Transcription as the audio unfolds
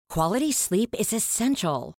Quality sleep is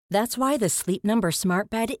essential. That's why the Sleep Number Smart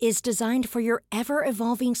Bed is designed for your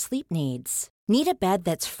ever-evolving sleep needs. Need a bed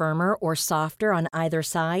that's firmer or softer on either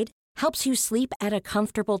side? Helps you sleep at a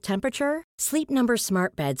comfortable temperature? Sleep Number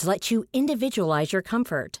Smart Beds let you individualize your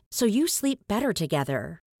comfort, so you sleep better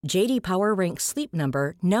together. JD Power ranks Sleep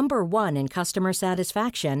Number number 1 in customer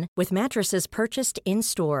satisfaction with mattresses purchased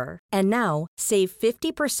in-store. And now, save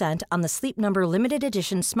 50% on the Sleep Number Limited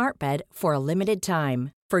Edition Smart Bed for a limited time.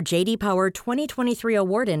 For JD Power 2023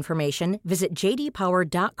 award information, visit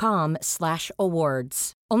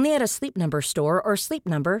jdpower.com/awards. Only at a Sleep Number store or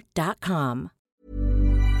sleepnumber.com.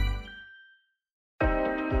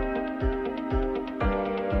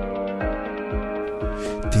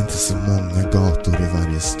 Det är inte så många gator i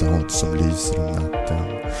varje stad som lyser om natten.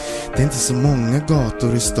 Det är inte så många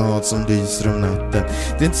gator i stad som lyser om natten.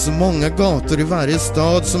 Det är inte så många gator i varje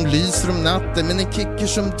stad som lyser om natten. Men en kicker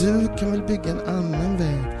som du kan väl bygga en annan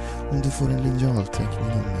väg om du får en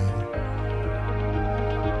linjalteckning av mig.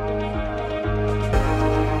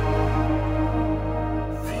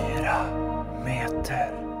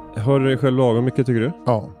 Hör du dig själv lagom mycket, tycker du?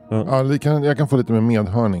 Ja. Jag kan få lite mer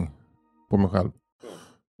medhörning på mig själv.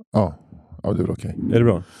 Ja, det är väl okej. Är det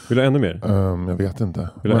bra? Vill du ha ännu mer? Jag vet inte.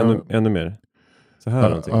 Vill du ha ännu mer? Så här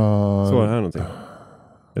någonting? Så här någonting?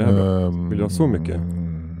 Är det här bra? Vill du ha så mycket?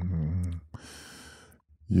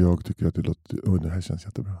 Jag tycker att det låter... det här känns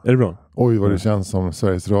jättebra. Är det bra? Oj, vad det känns som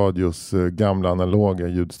Sveriges Radios gamla analoga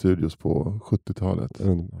ljudstudios på 70-talet.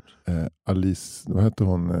 Underbart. Alice, vad heter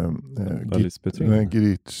hon? Alice Petrén.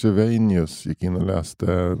 Grit Chevenius gick in och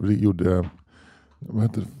läste, gjorde...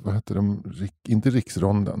 Vad heter de? Inte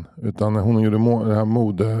Riksronden, utan hon gjorde det här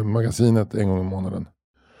modemagasinet en gång i månaden.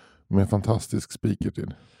 Med en fantastisk speaker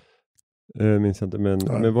till. Minns jag inte, men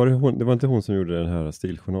var det var inte hon som gjorde den här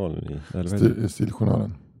stiljournalen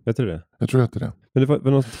Stiljournalen. Heter det? Jag tror det heter det. Men det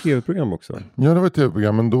var något tv-program också? Ja, det var ett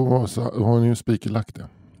tv-program, men då har hon ju speakerlagt det.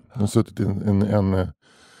 Hon har suttit i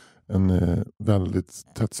en väldigt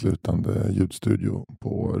tättslutande ljudstudio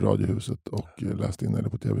på Radiohuset och läst in, eller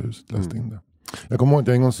på TV-huset läst in det. Jag kommer ihåg att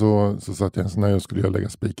en gång så satt jag när jag skulle lägga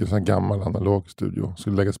speaker, så en gammal analog studio,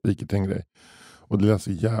 skulle lägga speaker till en grej. Och det lät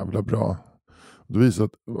så jävla bra. Och det visade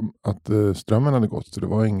att strömmen hade gått, så det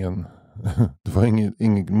var ingen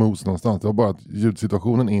mos någonstans. Det var bara att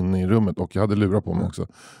ljudsituationen inne i rummet, och jag hade lurar på mig också,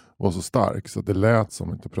 var så stark så att det lät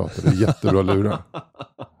som att jag pratade jättebra lurar.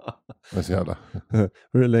 Det är så jävla.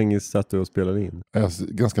 Hur länge satt du och spelade in?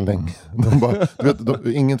 Ganska länge.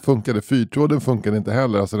 Inget funkade. Fyrtråden funkade inte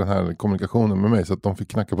heller, alltså den här kommunikationen med mig, så att de fick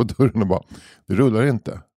knacka på dörren och bara, det rullar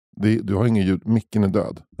inte. Du har ingen ljud, micken är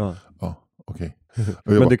död. Ja, okej.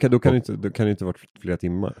 Men det kan inte varit flera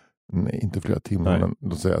timmar. Nej, inte flera timmar, men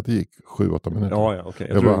låt säga att det gick 7-8 minuter. Ja, okej.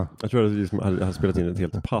 Jag tror att vi hade spelat in ett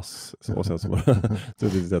helt pass och sen så var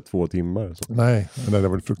det 2 timmar. Så. Nej, det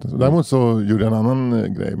var fruktansvärt. Däremot så gjorde jag en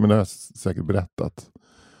annan grej, men det har jag säkert berättat.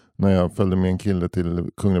 När jag följde med en kille till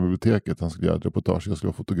Kungliga biblioteket, han skulle göra ett reportage, jag skulle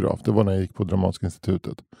vara fotograf. Det var när jag gick på Dramatiska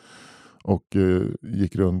institutet. Och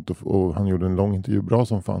gick runt och han gjorde en lång intervju, bra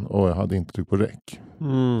som fan. Och jag hade inte tryckt på räck.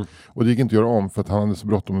 Och det gick inte att göra om för att han hade så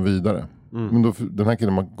bråttom vidare. Men då, den här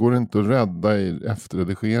killen, man går inte att rädda i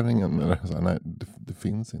efterredigeringen. Eller så här, nej, det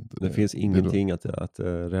finns inte. Det finns ingenting att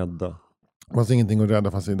rädda. Det fanns ingenting att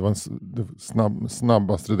rädda, fast det var det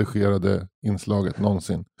snabbast redigerade inslaget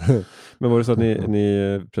någonsin. Men var det så att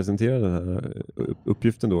ni presenterade den här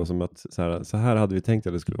uppgiften då som att så här hade vi tänkt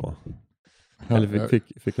att det skulle vara? Eller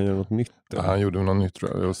fick han göra något nytt? Ja, han gjorde något nytt,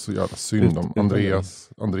 tror jag. Det var så jävla synd om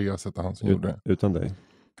Andreas hette han som gjorde det. Utan dig?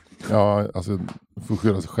 Ja, alltså får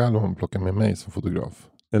skylla sig själv om man plockar med mig som fotograf.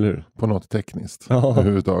 Eller hur? På något tekniskt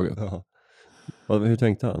överhuvudtaget. Ja. Hur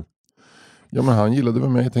tänkte han? Ja, men han gillade väl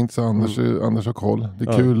mig. Jag tänkte så Anders har koll. Det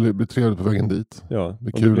är kul, det blir trevligt på vägen dit. Ja, det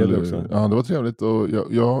är kul. Det också. Ja, det var trevligt. Och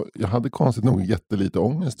jag hade konstigt nog jättelite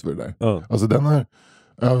ångest för det där. Ja. Alltså den har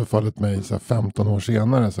överfallit mig så här 15 år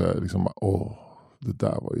senare. Så jag liksom bara, det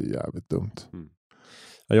där var ju jävligt dumt.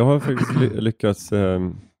 Ja, jag har faktiskt lyckats...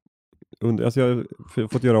 alltså jag har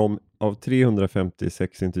fått göra om av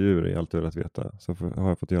 356 intervjuer i allt du velat veta, så har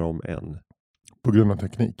jag fått göra om en. På grund av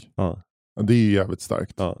teknik? Ja. Det är ju jävligt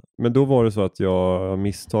starkt. Ja. Men då var det så att jag av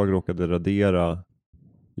misstag råkade radera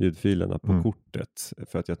ljudfilerna på kortet.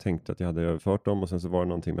 För att jag tänkte att jag hade överfört dem. Och sen så var det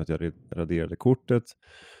någonting med att jag raderade kortet.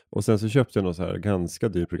 Och sen så köpte jag någon så här ganska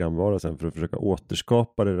dyr programvara sen för att försöka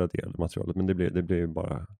återskapa det raderade materialet. Men det blev ju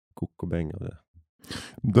bara kok och bäng av det.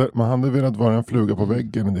 Man hade velat vara en fluga på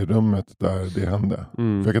väggen i det rummet där det hände.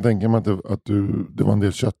 För jag kan tänka mig att det var en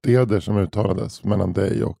del kötteder som uttalades mellan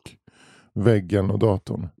dig och väggen och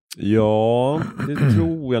datorn. Ja, det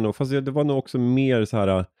tror jag nog. Fast det var nog också mer så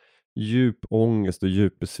här djup ångest och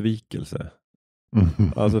djup besvikelse. Mm.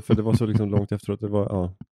 Alltså för det var så liksom långt efteråt. Det var,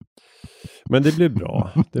 ja. Men det blev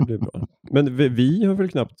bra. Det blev bra. Men vi har väl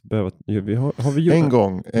knappt behövt... Har vi gjort En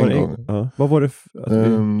gång. Ja. Vad var det?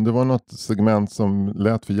 Det var något segment som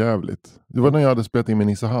lät för jävligt. Det var när jag hade spelat in med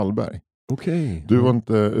Nisse Hallberg. Okej. Du var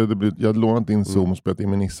inte, jag hade lånat in Zoom och spelat in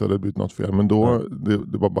med Nisse och det hade blivit något fel. Men då,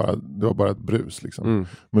 det var bara ett brus liksom.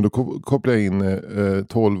 Men då kopplade jag in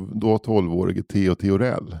 12-årige Theo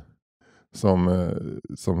Theorell. Som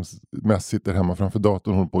mest sitter hemma framför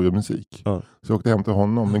datorn och håller på och gör musik. Så jag åkte hem till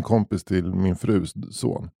honom, en kompis till min frus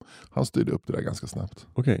son. Han styrde upp det där ganska snabbt.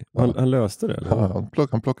 Okej. Han löste det? Eller? Ja,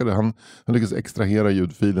 han plockade. Han lyckades extrahera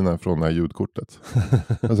ljudfilerna från det här ljudkortet.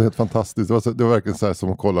 Alltså helt fantastiskt. Det var verkligen så här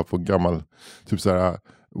som att kolla på gammal typ så här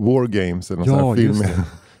War Games eller någon sån här film.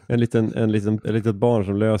 En litet barn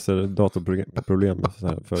som löser datorproblem.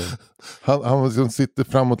 Han liksom sitter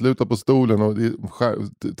framåtlutad på stolen och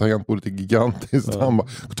tangentbordet är gigantiskt. Han bara...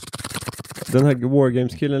 Den här War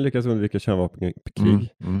Games-killen lyckades undvika kärnvapenkrig.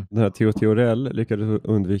 Den här Theo Theorell lyckades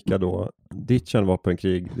undvika då ditt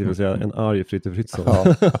kärnvapenkrig, det vill säga en arg Fritte Fritzson.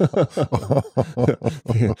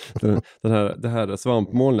 Det här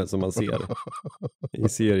svampmolnet som man ser i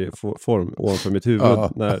serieform ovanför mitt huvud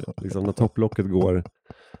när topplocket går.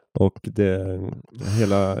 Och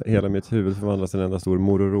hela mitt huvud förvandlas till en enda stor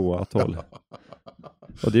Mororoa-atoll.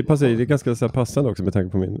 Och det är ganska så här passande också med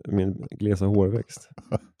tanke på min glesa hårväxt.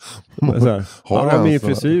 Så här, min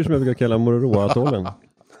frisyr som jag brukar kalla Mororoa-atollen.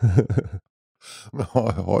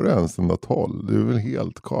 Har du ens en atoll? Du är väl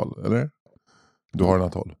helt kall, eller? Du har en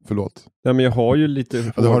atoll, förlåt. Ja, men jag har ju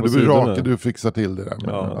lite hår på sidorna. Du fixar till det där.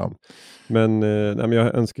 Men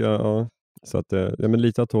jag önskar... Så att, men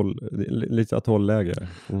lite atollläge.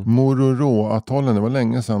 Mororoa-atollen, det var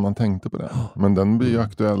länge sedan man tänkte på det. Men den blir ju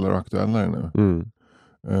aktuellare och aktuellare nu.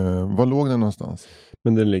 Var låg den någonstans?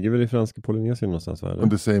 Men den ligger väl i franska Polynesien någonstans? Och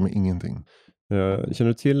det säger mig ingenting. Känner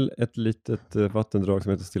du till ett litet vattendrag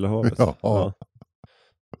som heter Stilla havet? Ja.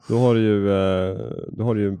 Då har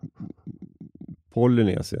du ju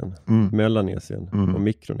Polynesien, Melanesien och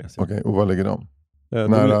Mikronesien. Okej, och var ligger de?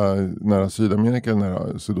 Nära Sydamerika eller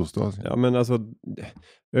nära Sydostasien? Ja, men alltså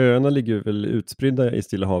öarna ligger väl utspridda i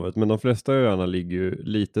Stilla havet, men de flesta öarna ligger ju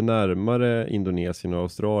lite närmare Indonesien och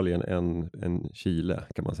Australien än Chile,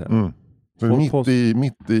 kan man säga. Så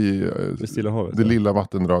mitt i Stilla havet, det lilla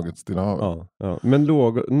vattendraget Stilla havet. Ja. Men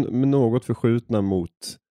något förskjutna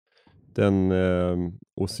mot den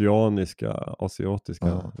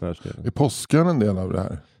asiatiska världsdelen. Är Påskön en del av det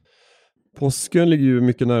här? Påskön ligger ju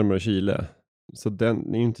mycket närmare Chile. Så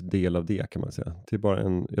den är ju inte del av det, kan man säga. Det är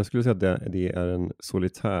bara jag skulle säga att det är en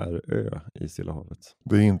solitär ö i Stilla havet.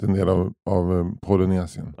 Det är inte en del av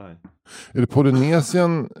Polynesien. Nej. Är det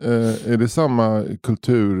Polynesien, är det samma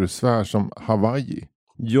kultursfär som Hawaii?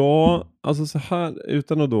 Ja, alltså så här,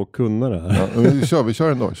 utan att då kunna det här. Ja, vi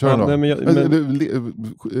kör ändå.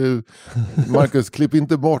 Marcus, klipp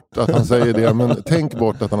inte bort att han säger det, men tänk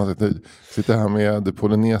bort att han sitter här med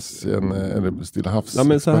Polynesien eller Stilla havs. Ja,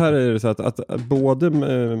 men så här är det så att både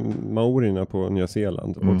maorierna på Nya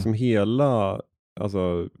Zeeland och som hela,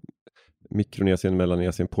 alltså Mikronesien,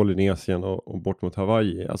 Melanesien, Polynesien och bort mot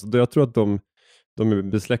Hawaii. Alltså jag tror att de är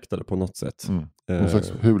besläktade på något sätt. En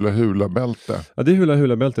slags hula-hula-bälte. Ja, det är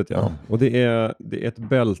hula-hula-bältet, ja. Och det är ett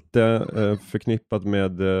bälte förknippat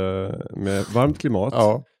med varmt klimat,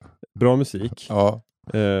 bra musik,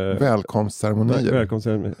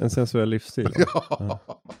 välkomstceremonier. En sensuell livsstil.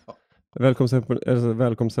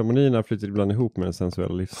 Välkomstceremonierna flyter ibland ihop med den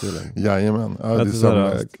sensuella livsstilen. Jajamän. Ja, det är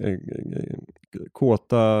sådär,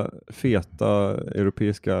 kåta, feta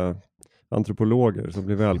europeiska antropologer som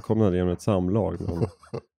blir välkomnade genom ett samlag.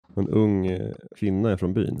 En ung kvinna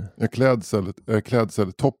från byn. Jag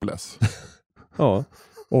klädsel topless. Ja,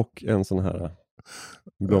 och en sån här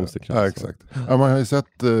blomsterkrans. Ja, exakt. Ja, man har ju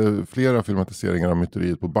sett flera filmatiseringar av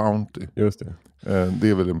myteriet på Bounty. Just det. Det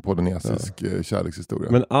är väl en polynesisk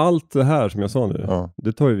kärlekshistoria. Men allt det här som jag sa nu,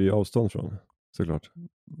 det tar ju vi avstånd från, såklart.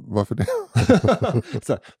 Varför det?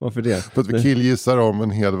 Varför det? För att vi killgissar om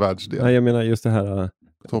en hel världsdel. Nej, jag menar just det här...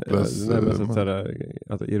 Topless.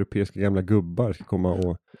 Att europeiska gamla gubbar ska komma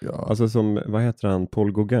och... Alltså som, vad heter han?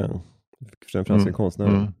 Paul Gauguin. Den franska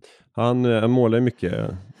konstnären. Han målar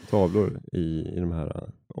mycket tavlor i de här...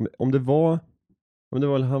 Om det var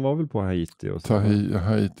han var väl på Haiti och så.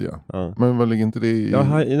 Haiti, ja. Men vad ligger inte det i...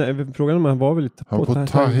 Frågan om han var väl på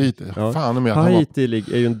Tahiti. Ja. Fan, Haiti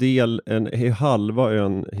är ju är halva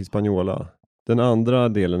ön Hispaniola. Den andra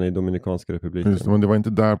delen är i Dominikanska republiken. Just det, men det var inte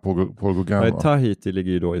där Paul Gauguin var. Tahiti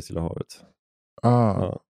ligger ju då i Stilla havet.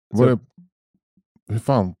 Hur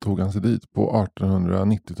fan tog han sig dit på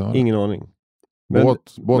 1890-talet? Ingen aning.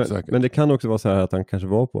 Båt säkert. Men det kan också vara så här att han kanske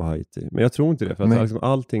var på Haiti. Men jag tror inte det. För att liksom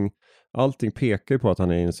allting pekar på att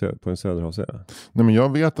han är på en söderhavsö. Nej, men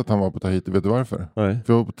jag vet att han var på Tahiti. Vet du varför? Nej.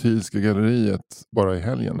 För jag var på Thielska galleriet bara i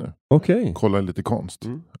helgen nu. Okej. Kollade lite konst.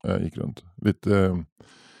 Jag gick runt. Lite...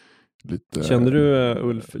 Kände du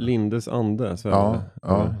Ulf Lindes ande?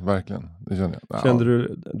 Ja, verkligen. Det kände jag. Kände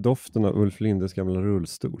du doften av Ulf Lindes gamla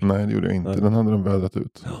rullstol? Nej, det gjorde jag inte. Nej. Den hade de vädrat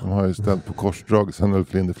ut. De har ju ställt på korsdrag sen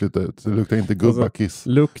Ulf Linde flyttade ut. Så det luktar inte gubbakiss.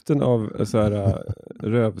 Lukten av så här,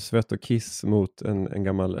 rövsvett och kiss mot en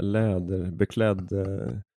gammal läderbeklädd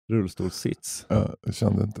rullstolssits. Ja, jag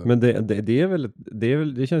kände inte. Men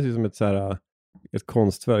det känns ju som ett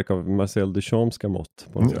konstverk av Marcel Duchamps mått.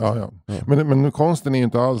 Ja. Men konsten är ju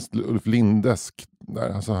inte alls Ulf Lindesk. Där.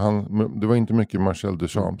 Alltså det var inte mycket Marcel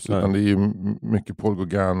Duchamps. Utan det är ju mycket Paul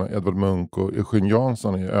Gauguin och Edvard Munch och Eugene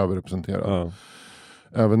Jansson är överrepresenterad. Ja.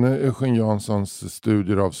 Även Eugene Janssons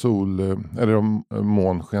studier av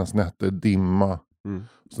månskensnätter, dimma.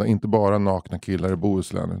 Så inte bara nakna killar i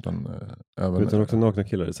Bohuslän utan också nakna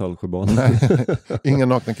killar i Saltsjöbaden. Nej, inga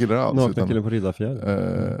nakna killar alls. Nakna killar på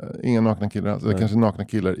Riddarfjärden. Inga nakna killar alls. Kanske nakna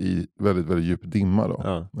killar i väldigt, väldigt djup dimma då.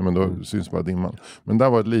 Ja. Men då syns bara dimman. Men där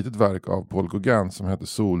var ett litet verk av Paul Gauguin som heter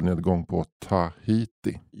Solnedgång på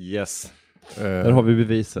Tahiti. Yes. Där har vi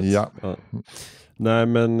beviset. Ja. Nej,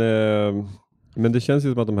 men det känns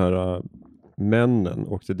ju som att de här männen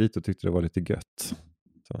åkte dit och tyckte det var lite gött.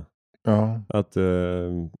 Ja. Att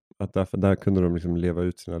där kunde de liksom leva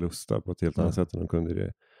ut sina lustar på ett helt annat sätt än de kunde i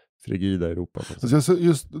det frigida Europa. Så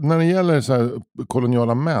just när det gäller så här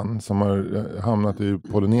koloniala män som har hamnat i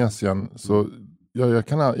Polynesien så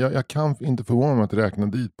jag kan inte förvåna mig att räkna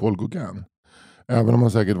dit Paul Gauguin. Även om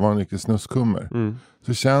han säkert var en riktig snuskummer.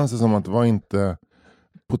 Så känns det som att det var inte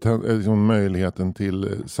liksom möjligheten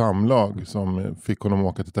till samlag som fick honom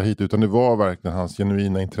åka till Tahiti, utan det var verkligen hans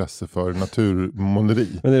genuina intresse för naturmåleri.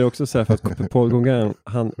 Men det är också så här för att Paul Gauguin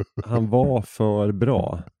han var för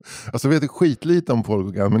bra. Alltså jag vet skitlite om Paul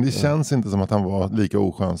Gauguin, men det känns inte som att han var lika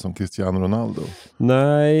oskön som Cristiano Ronaldo.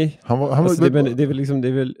 Nej.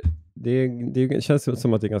 Det känns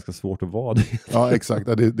som att det är ganska svårt att vara det. Ja, exakt.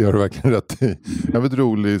 Det har du verkligen rätt i. Jag vet en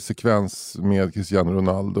rolig sekvens med Cristiano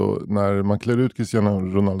Ronaldo när man klär ut Cristiano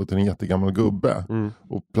Ronaldo till en jättegammal gubbe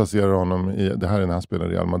och placerar honom det här är när han spelar i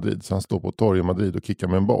Real Madrid, så han står på ett torg i Madrid och kickar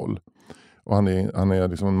med en boll. Och han är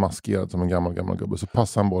liksom maskerad som en gammal gubbe. Så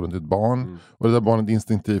passar han bollen till ett barn. Och det där barnet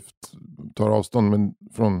instinktivt tar avstånd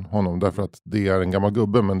från honom. Därför att det är en gammal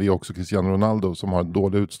gubbe. Men det är också Cristiano Ronaldo som har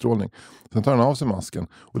dålig utstrålning. Sen tar han av sig masken.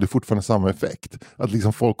 Och det är fortfarande samma effekt. Att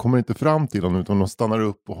liksom folk kommer inte fram till honom. Utan de stannar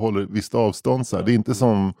upp och håller visst avstånd. Så här. Det är inte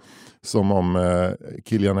som om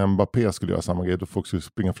Kylian Mbappé skulle göra samma grej. Då folk skulle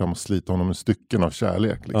springa fram och slita honom i stycken av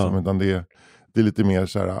kärlek. Liksom. Utan det är lite mer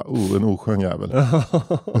så här, en oskön jävel.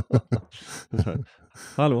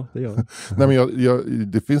 Hallå, det gör jag. Nej,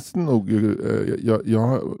 men det finns nog...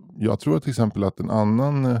 Jag tror till exempel att en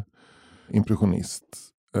annan impressionist,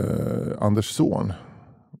 Anders Zorn,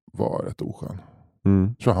 var ett oskön.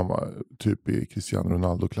 Jag tror han var typ i Cristiano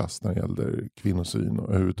Ronaldo-klass när det gällde kvinnosyn och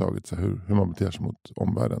överhuvudtaget så hur man beter sig mot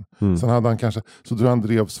omvärlden. Sen hade han kanske... Så tror jag han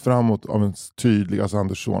drevs framåt av en tydlig, alltså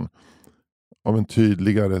Anders Zorn, av en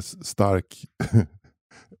tydligare stark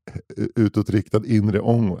utåtriktad inre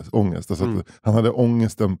ångest. Alltså att han hade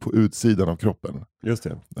ångesten på utsidan av kroppen. Just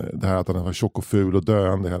det. Det här att han var tjock och ful och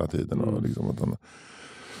döende hela tiden. Och liksom att han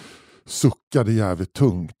suckade jävligt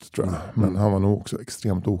tungt, tror jag. Men han var nog också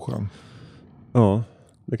extremt oskön. Ja,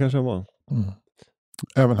 det kanske han var.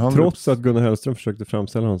 Även han trots att Gunnar Hellström försökte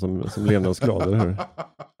framställa honom som levnadsglad, eller hur?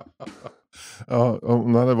 Ja,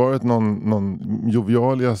 om det hade varit någon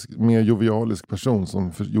mer jovialisk person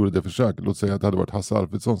som gjorde det försöket, låt säga att det hade varit Hasse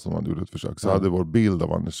Alfredsson som hade gjort ett försök, så hade vår bild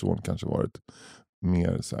av Anders Zorn kanske varit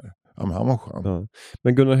mer så här, ja men han var skön. Ja.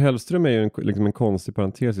 Men Gunnar Hellström är ju en konstig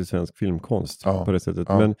parentes i svensk filmkonst på det sättet.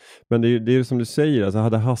 Ja. Men det är som du säger, alltså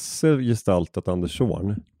hade Hasse gestaltat Anders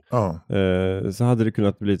Zorn, så hade det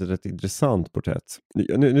kunnat bli ett rätt intressant porträtt.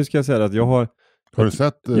 Nu ska jag säga att jag har du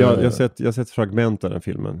sett? Jag har sett fragment av den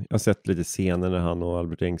filmen. Jag har sett lite scener när han och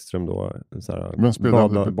Albert Engström då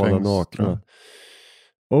badar nakna.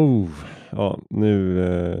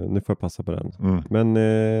 Nu får jag passa på den. Men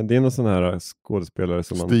det är någon sån här skådespelare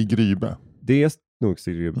som Stig Rybe. Det är nog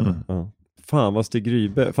Stig Rybe. Ja. Fan vad Stig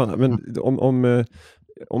Rybe. Fan, men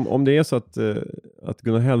om det är så att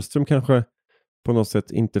Gunnar Hellström kanske på något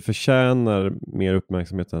sätt inte förtjänar mer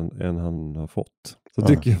uppmärksamhet än han har fått. Så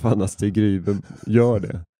tycker jag fan att Stig Rybe gör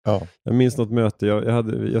det. Ja. Jag minns något möte.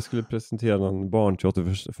 Jag skulle presentera en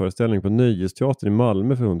barnteaterföreställning på Nöjesteatern i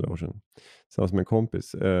Malmö för 100 år sedan. Tillsammans med en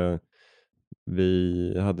kompis.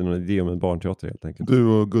 vi hade någon idé om en barnteater helt enkelt. Du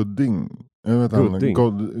och Gooding. Jag vet Gooding?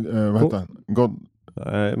 Vad heter han?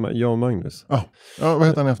 Jag och Magnus. Ja, vad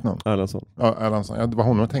heter han i efternamn? Erlandsson. Ja, Erlandsson. Ja, det var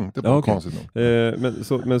honom jag tänkte på, Ja, okej. konstigt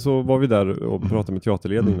nog. Men så var vi där och pratade med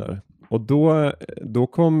teaterledningen där. Och då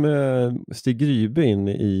kom Stig Grybe in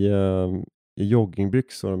i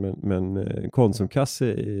joggingbyxor med en konsumkasse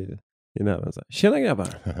i näven. Så här, tjena grabbar!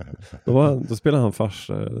 Då spelade han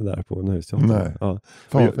farsa där på Nöjesteatern. Nej. Ja.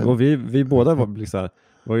 Fan, vad fint. Och vi båda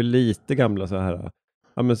var ju lite gamla så här.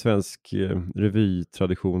 Ja, men svensk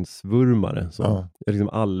revytraditionsvurmare så liksom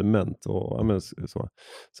allmänt och ja, men så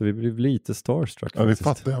vi blev lite starstruck. Ja, det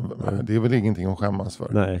fattar jag. Det är väl ingenting att skämmas för.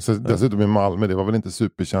 Nej. Så dessutom i Malmö, det var väl inte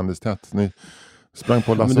superkändistätt. Ni sprang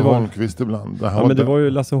på Lasse Holmqvist ibland. Det var ju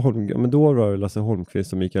Lasse Holmqvist, men då var det Lasse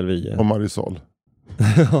Holmqvist och Mikael Wiehe. Och Marisol.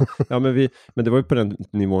 Ja, men det var ju på den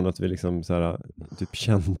nivån att vi liksom så här, typ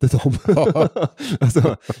kände dem.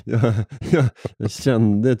 Alltså, jag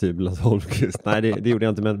kände typ Lasse Holmqvist. Nej, det gjorde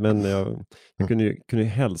jag inte, men jag kunde ju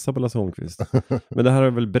hälsa på Lasse Holmqvist. Men det här har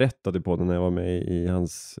jag väl berättat i podden när jag var med i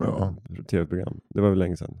hans tv-program. Det var väl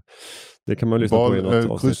länge sedan. Det kan man lyssna på i något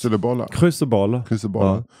avsnitt. Kryss eller bolla? Kryss och bolla.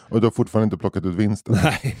 Ja. Och du har fortfarande inte plockat ut vinsten.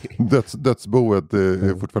 Nej. Dödsboet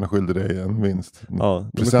är fortfarande skyldig dig en vinst. Ja,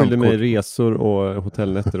 de skyllde mig resor och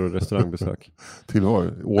hotellnätter och restaurangbesök. Till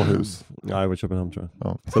Århus? Ja, jag var i Köpenhamn tror jag.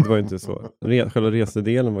 Ja. Så det var inte så. Själva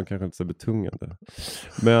resedelen var kanske inte så betungande.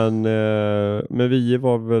 Men vi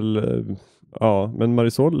var väl... Ja, men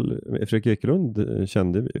Marisol, Fredrik Ekelund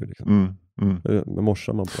kände vi ju liksom.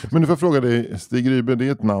 Morsar man på. Men du får fråga dig, Stig Grybe, det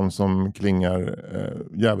är ett namn som klingar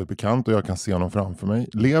jävligt bekant och jag kan se honom framför mig.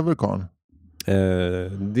 Lever karln?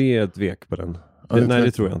 Det är ett vek på den. Ja,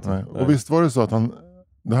 det tror jag inte. Nej. Och visst var det så att han...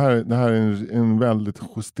 Det här är en väldigt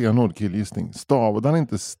stenhård killgissning. Stavade han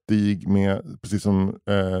inte Stig med, precis som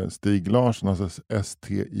Stig Larsson, alltså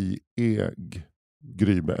S-T-I-E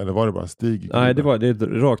Grybe, eller var det bara Stig Grybe? Nej, det är ett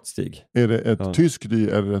rakt Stig. Är det ett tyskt y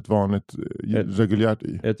eller ett vanligt reguljärt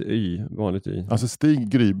y? Ett y, vanligt y. Alltså Stig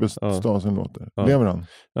Grybe stasen låter. Lever han?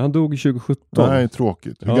 Han dog 2017. Nej,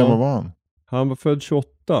 tråkigt. Hur gammal var han? Han var född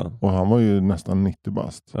 28. Och han var ju nästan 90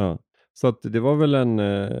 bast. Ja. Så att det var väl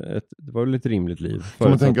det var väl ett rimligt liv. Kan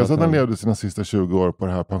man tänka sig att han levde sina sista 20 år på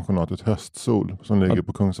det här pensionatet Höstsol som ligger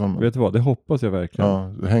på Kungsholmen? Vet du vad, det hoppas jag verkligen.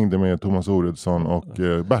 Ja, du hängde med Thomas Oredsson och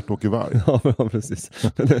Bert-Åke Varg. Ja, precis.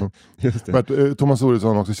 Just det. Thomas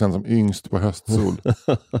Oredsson också känd som yngst på Höstsol.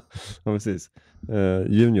 Ja, precis.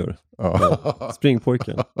 Junior. Ja.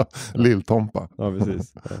 Springpojken. Lill-Tompa. Ja,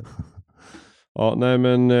 precis. Ja, nej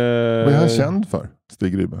men... Vad är han känd för,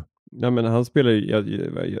 Stig Grybe? Ja, men han spelar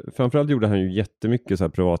ju, framförallt gjorde han ju jättemycket så här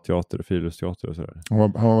privatteater och friluftsteater och sådär. Han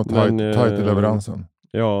var tajt i leveransen.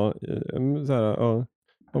 Ja, så här, ja.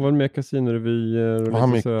 Han var med i Casinorevyer och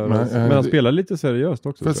han lite sådär, men han spelar lite seriöst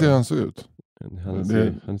också. Får jag se hur han ser ut?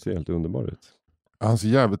 Han ser helt underbar ut. Han ser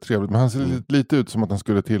jävligt trevligt, men han ser lite ut som att han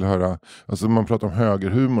skulle tillhöra, alltså man pratar om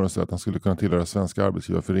högerhumor och så, att han skulle kunna tillhöra Svenska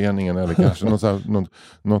Arbetsgivarföreningen eller kanske något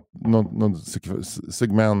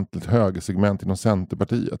segment, ett högersegment inom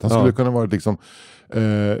Centerpartiet. Han skulle kunna vara liksom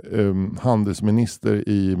handelsminister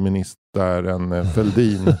i ministären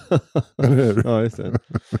Fälldin. Ja, just det.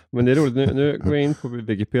 Men det är roligt, nu går jag in på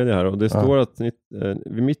Wikipedia här och det står att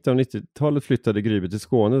vid mitten av 90-talet flyttade Grybe till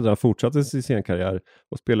Skåne där han fortsatte sin scenkarriär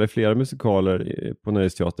och spelade i flera musikaler på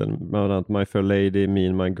Nöjesteatern, bland annat My Fair Lady, Me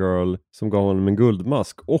and My Girl, som gav honom en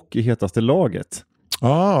guldmask, och i Hetaste laget.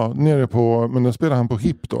 Nere på, men då spelar han på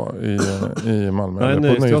HIP då i Malmö. Nej,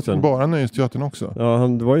 Nöjesteatern. Bara Nöjesteatern också. Ja,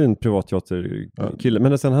 det var ju en privatteaterkille.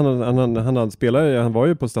 Men sen han hade spelare, han var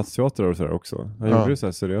ju på stadsteater och sådär också. Han gjorde ju så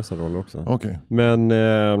här seriösa roller också. Okay. Men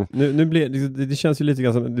nu blev det känns ju lite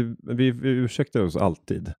grann som, vi ursäktar oss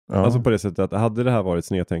alltid. Alltså på det sättet att hade det här varit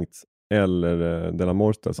snedtänkt eller Della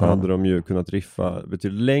Morta så hade de ju kunnat riffa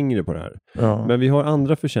betydligt längre på det här. Ja. Men vi har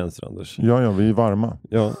andra förtjänster, Anders. Ja, vi är varma.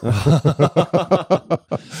 Ja.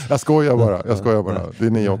 Jag skojar bara. Det är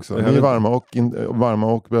ni också. Ni är varma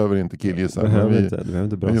och behöver inte killgissa. Du behöver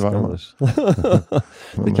inte brösta, Anders.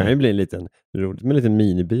 Det kan ju bli en liten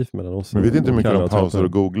mini-beef mellan oss. Men vi vet inte hur mycket de pausar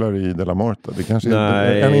och googlar i Della Morta. Det kanske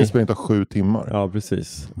är en inspelning av 7 timmar. Ja,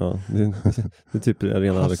 precis. Ja, det är typ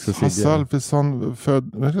rena Alex och Sigge. Hasse Alfredsson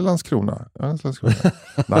född i Landskrona.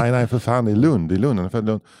 Nej, för fan, det är Lund. Han är född i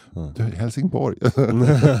Lund. Helsingborg.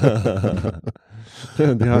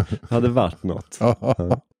 Det hade varit något.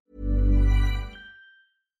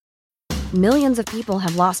 Millions of people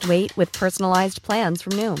have lost weight with personalized plans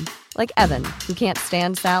from Noom. Like Evan, who can't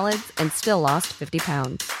stand salads and still lost 50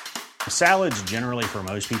 pounds. Salads generally for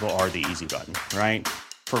most people are the easy button, right?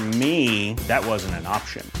 For me, that wasn't an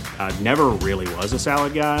option. I never really was a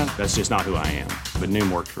salad guy. That's just not who I am. But Noom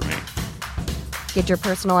worked for me. Get your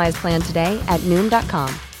personalized plan today at Noom.com.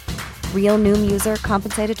 Real Noom user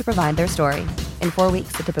compensated to provide their story. In 4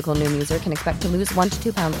 weeks, the typical Noom user can expect to lose 1 to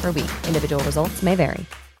 2 pounds per week. Individual results may vary.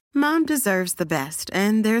 Mom deserves the best,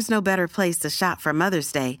 and there's no better place to shop for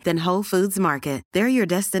Mother's Day than Whole Foods Market. They're your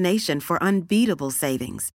destination for unbeatable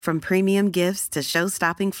savings, from premium gifts to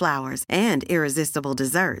show-stopping flowers and irresistible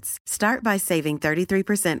desserts. Start by saving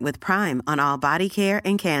 33% with Prime on all body care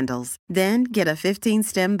and candles. Then get a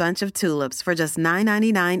 15-stem bunch of tulips for just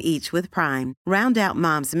 $9.99 each with Prime. Round out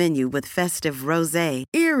Mom's menu with festive rosé,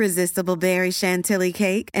 irresistible berry chantilly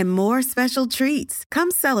cake, and more special treats.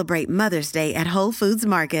 Come celebrate Mother's Day at Whole Foods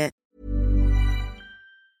Market.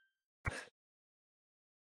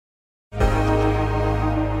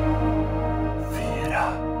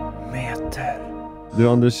 Du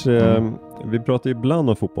Anders, vi pratar ju ibland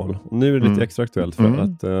om fotboll. Nu är det lite extra aktuellt för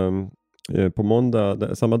att på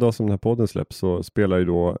måndag, samma dag som den här podden släpps, så spelar ju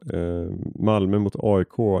då Malmö mot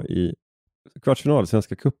AIK i kvartsfinal i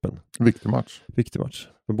Svenska Cupen. Viktig match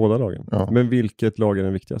för båda lagen. Ja. Men vilket lag är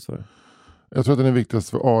den viktigast för? Jag tror att den är viktigast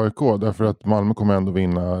för AIK, därför att Malmö kommer ändå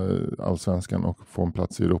vinna allsvenskan och få en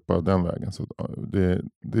plats i Europa den vägen. Så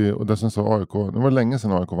och dessutom så AIK, det var länge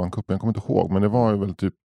sedan AIK vann cupen, jag kommer inte ihåg, men det var ju väl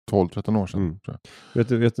typ 12-13 år sedan. Tror jag.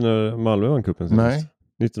 Vet du när Malmö vann cupen senast? Nej.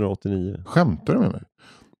 1989. Skämtar du med mig?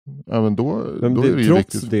 Även då är det ju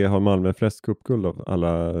trots viktigt. det har Malmö flest cupguld av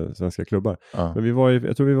alla svenska klubbar. Ja. Men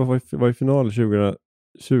jag tror vi var i final 20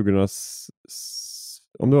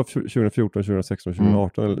 om det var 2014, 2016,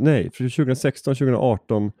 2018 eller nej, 2016,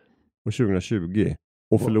 2018 och 2020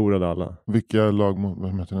 och förlorade alla. Vilka lag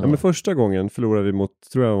mötte ni? Ja, men första gången förlorade vi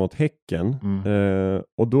mot Häcken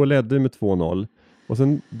och då ledde vi med 2-0 och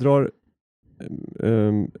sen drar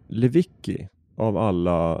Lewicki av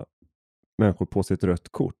alla människor på sig ett rött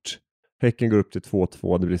kort. Häcken går upp till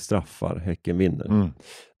 2-2, det blir straffar, Häcken vinner.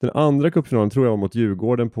 Den andra cupfinalen tror jag var mot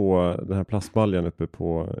Djurgården på den här plastbaljan uppe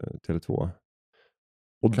på Tele2.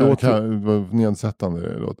 Och då var nedsättande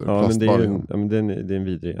det låter. Ja, men det är en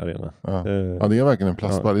vidrig arena. Ja. Det är verkligen en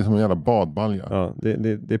plastbalja, det är som en jävla badbalja. Ja,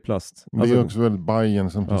 det är plast. Det är också väldigt Bayern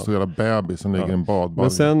som en stor jävla bebis som ligger i en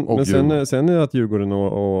badbalja. Men sen är det att Djurgården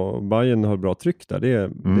och Bayern har bra tryck där. Det är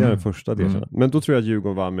den första delen. Men då tror jag att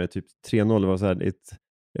Djurgården var med typ 3-0. Det var så här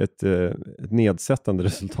ett nedsättande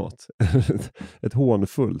resultat. ett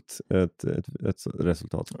hånfullt ett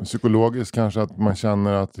resultat. Psykologiskt kanske att man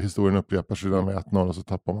känner att historien upprepar sig redan med 1-0 och så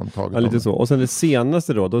tappar man taget. Ja, lite så. Och sen det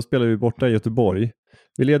senaste då spelar vi borta i Göteborg.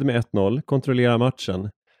 Vi leder med 1-0, kontrollerar matchen.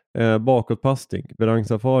 Bakåtpassning. Berang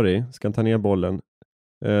Safari ska ta ner bollen.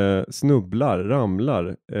 Snubblar,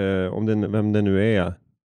 ramlar. Vem det nu är.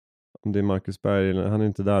 Om det är Marcus Berg, han är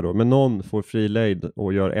inte där då. Men någon får fri lejd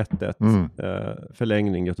och gör 1-1.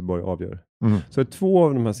 Förlängning, Göteborg avgör. Så i 2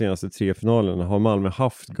 av de här senaste 3 finalerna har Malmö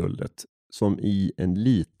haft guldet som i en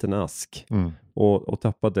liten ask. Och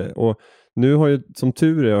tappat det. Och nu har ju, som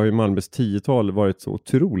tur är, har ju Malmös 10-tal varit så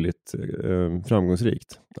otroligt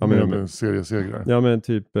framgångsrikt. Ja, men seriesegrar. Ja, men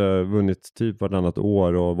typ vunnit typ vartannat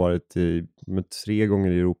år och varit med 3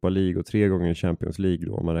 gånger i Europa League och 3 gånger i Champions League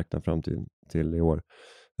då, om man räknar fram till i år.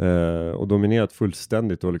 Och dominerat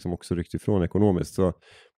fullständigt och liksom också ryckt ifrån ekonomiskt. Så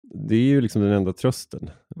det är ju liksom den enda trösten.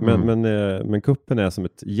 Men kuppen är som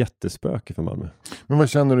ett jättespöke för Malmö. Men vad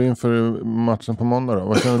känner du inför matchen på måndag då?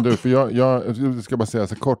 Vad känner du? För jag ska bara säga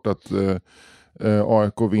så kort att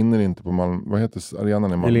AIK vinner inte på Malmö. Vad heter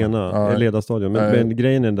arenan i Malmö? Eleda stadion. Men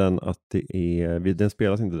grejen är den att den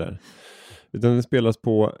spelas inte där. Utan den spelas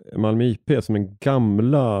på Malmö IP som en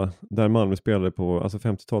gamla där Malmö spelade på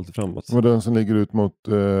 50-talet och framåt. Och den som ligger ut mot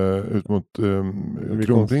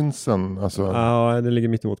Kronprinsen? Alltså... Ja, den ligger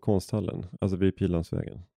mitt emot konsthallen. Alltså vid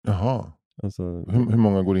Pilansvägen. Jaha. Alltså, hur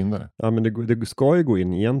många går in där? Ja, men det ska ju gå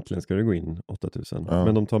in, egentligen ska det gå in 8000. Ja.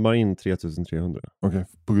 Men de tar bara in 3300. Okej,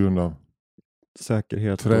 på grund av?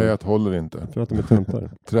 Säkerhet. Träet håller inte. För att de är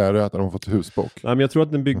töntar. Träröt har de fått husbock. Nej, men jag tror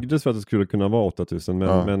att den byggdes för att det skulle kunna vara 8000.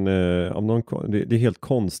 Men det är helt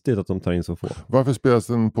konstigt att de tar in så få. Varför spelas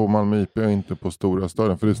den på Malmö IP och inte på stora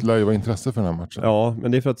stadion? För det lär ju vara intresse för den här matchen. Ja,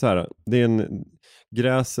 men det är för att så här,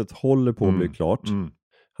 gräset håller på att bli klart.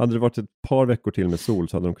 Hade det varit ett par veckor till med sol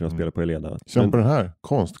så hade de kunnat spela på Eleda. Känn på den här,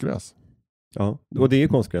 konstgräs. Ja, och det är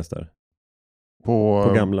konstgräs där.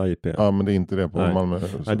 På gamla IP. Ja, men det är inte det på Malmö.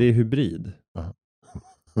 Nej, det är hybrid.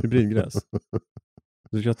 Hybridgräs.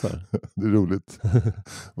 Du skrattar. Det är roligt.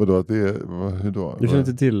 Vadå, hur då? Du känner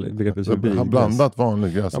inte till begreppet hybridgräs? Han blandat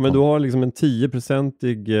vanlig gräs. Ja, men du har liksom en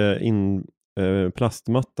 10-procentig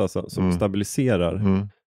plastmatta som stabiliserar.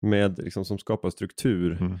 Med, liksom, som skapar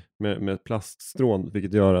struktur med plaststrån,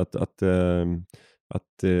 vilket gör att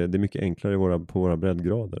det är mycket enklare på våra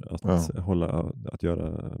breddgrader att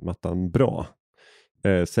göra mattan bra.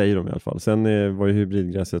 Säger de i alla fall. Sen var ju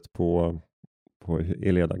hybridgräset på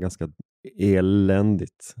Eleda ganska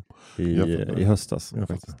eländigt i höstas.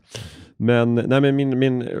 Men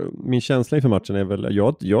min känsla inför matchen är väl,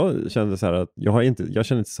 jag kände så här att jag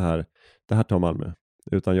känner inte så här, det här tar Malmö,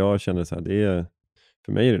 utan jag känner så här,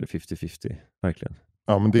 för mig är det 50-50 verkligen.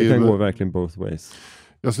 Ja, men det kan gå verkligen both ways.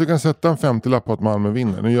 Jag skulle kunna sätta en 50-lapp på att Malmö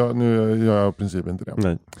vinner. Nu gör jag i princip inte det.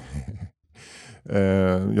 Nej.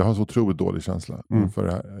 Jag har så otroligt dålig känsla för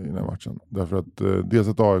det här i den här matchen. Därför att dels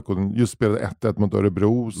att AIK just spelade 1-1 mot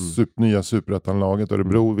Örebro, nya superettanlaget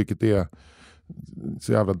Örebro, vilket är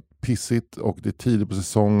så jävla pissigt, och det är tidigt på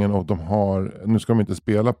säsongen, och nu ska de inte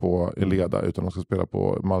spela på Eleda utan de ska spela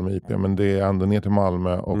på Malmö IP, men det är ändå ner till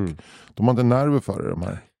Malmö, och de har inte nerver för det, de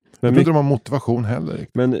här. Jag tror inte de har motivation heller.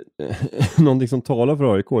 Men någonting som talar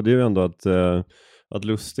för AIK, det är ju ändå att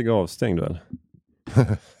Lustig avstängd väl?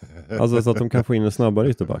 Alltså så att de kan få in en snabbare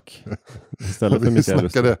ytterback istället för Mikael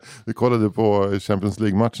Lustig. Vi kollade på Champions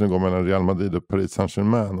League-matchen igår mellan Real Madrid och Paris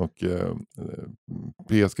Saint-Germain, och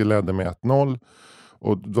PSG ledde med 1-0,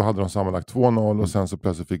 och då hade de sammanlagt 2-0, och sen så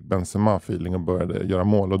plötsligt fick Benzema feeling och började göra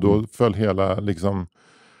mål, och då föll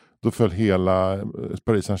hela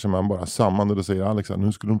Paris Saint-Germain bara samman, och då säger Alex att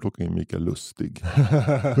nu skulle de plocka in Mikael Lustig.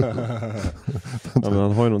 Ja, men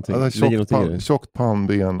han har ju någonting. Tjockt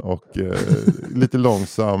pannben och lite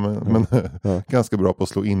långsam, men ganska bra på att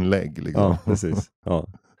slå inlägg. Liksom. Ja, precis.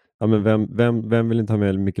 Ja, men vem vill inte ha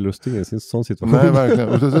med Mikael Lustig i en sån situation? Nej, verkligen.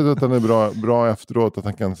 Och så att han är bra efteråt, att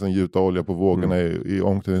han kan sen gjuta olja på vågorna i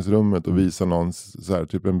omklädningsrummet och visa någon så här,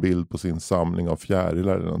 typ en bild på sin samling av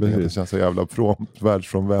fjärilar eller någonting. Det känns så jävla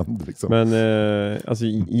världsfrånvänd. Liksom. Men alltså,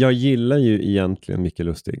 jag gillar ju egentligen Mikael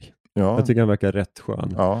Lustig. Ja. Jag tycker han verkar rätt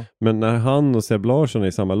skön. Ja. Men när han och Seb Larsson är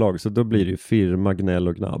i samma lag, så då blir det ju firma, gnäll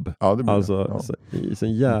och gnabb. Ja, det blir alltså i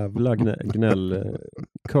sin jävla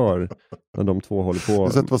gnällkör när de två håller på.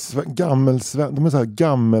 De är så här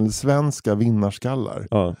gammelsvenska vinnarskallar.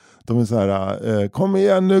 Ja. De är så här, kom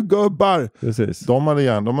igen nu gubbar. Precis. De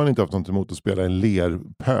hade inte haft något emot att spela en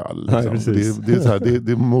lerpöl. Liksom. Nej, det är så här,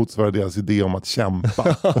 det motsvarar deras idé om att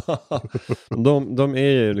kämpa. de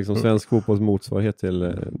är ju liksom svensk fotbolls motsvarighet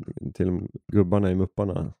till gubbarna i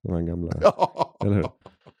Mupparna. De här gamla. Ja. Eller hur?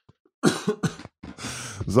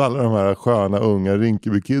 Så alla de här sköna unga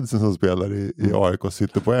Rinkeby-kidsen som spelar i AIK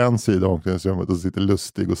sitter på en sida av omklädningsrummet, och sitter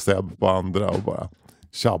Lustig och Seb på andra och bara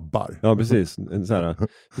tjabbar. Ja, precis. Så här,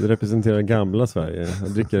 det representerar gamla Sverige.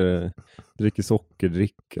 Jag dricker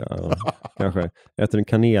sockerdricka och kanske äter en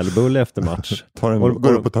kanelbulle efter match.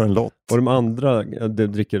 Går upp och tar en lott. Och de andra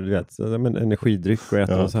dricker energidryck och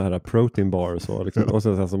äter så här protein bar och så. Liksom. Och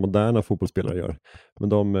så som moderna fotbollsspelare gör. Men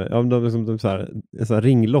de liksom så här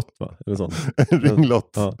ringlott, va? Eller sånt. En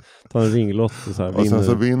ringlott. Ja, tar en ringlott och så här. Och sen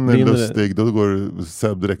så vinner Lustig, då går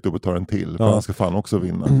Seb direkt upp och tar en till. För han ska fan också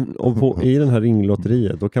vinna. Och i den här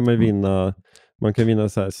ringlotteriet, då kan man ju vinna. Man kan vinna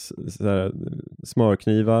så här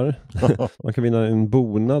smörknivar. Man kan vinna en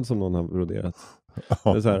bonad som någon har broderat. Det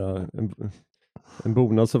är så här, en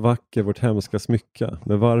bonad så vacker, vårt hemska smycka.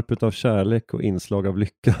 Med varp av kärlek och inslag av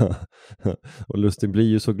lycka. Och Lustig blir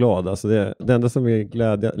ju så glad. Alltså det enda som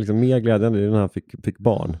är liksom mer glädjande är när han fick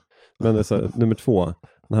barn. Men det är så här, nummer 2.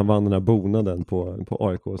 När han vann den här bonaden på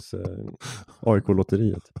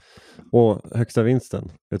AIK-lotteriet. Och högsta vinsten,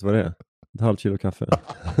 vet du vad det är? 1/2 kilo kaffe.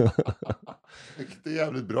 Det är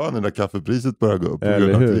jävligt bra när det där kaffepriset börjar gå upp.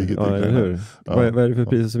 Eller hur? Ja, eller hur? Ja. Vad är det för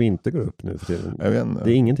priser som inte går upp nu för tiden? Jag vet inte.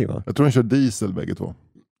 Det är ingenting, va? Jag tror de kör diesel bägge två.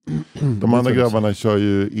 De andra grabbarna kör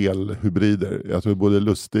ju elhybrider. Jag tror både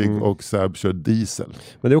Lustig och Seb kör diesel.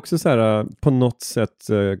 Men det är också så här på något sätt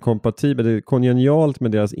kompatibelt. Det är kongenialt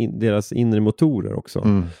med deras inre motorer också.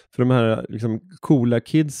 För de här liksom coola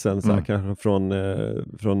kidsen så här, kanske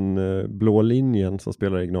från blå linjen som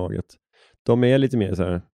spelar i Gnaget. De är lite mer så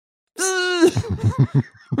här.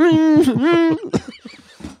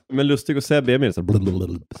 Men Lustig och Seb är mer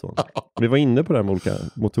så. Vi var inne på det här med olika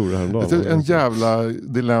motorer häromdagen. En jävla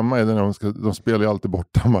dilemma är det när de spelar ju alltid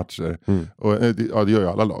borta matcher. Och, det gör ju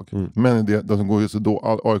alla lag. Men de som går ju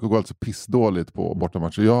AIK går alltså pissdåligt på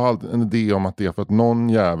bortamatcher. Jag har alltid en idé om att det är för att någon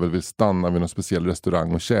jävel vill stanna vid någon speciell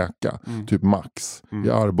restaurang och käka. Typ Max i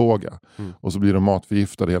Arboga. Och så blir de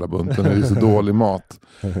matförgiftade hela bunten. Det är så dålig mat.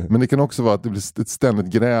 Men det kan också vara att det blir ett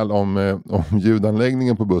ständigt gräl om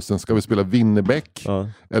ljudanläggningen på bussen. Ska vi spela Winnerbäck?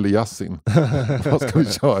 Eller Yassin. Vad ska vi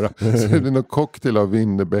köra? Så det blir någon cocktail av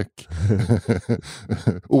Winnerbäck,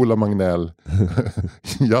 Ola Magnell,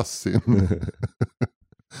 Yassin.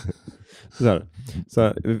 Så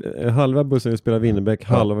här, halva bussen vill spela Winnerbäck,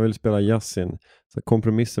 halva vill spela Yasin. Så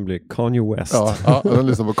kompromissen blir Kanye West. Ja, den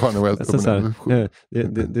lyssnar på Kanye West. Så här,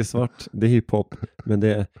 det är svart, det är hiphop, men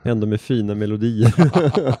det är ändå med fina melodier.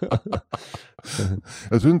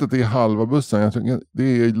 Jag tror inte att det är halva bussen. Jag tror det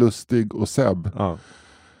är Lustig och Seb. Ja.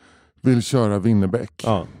 Vill köra Winnerbäck.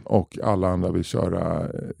 Ja. Och alla andra vill köra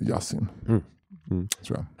Yasin.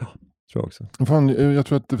 Tror jag. Ja, tror jag också. Fan, jag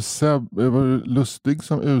tror att det var Lustig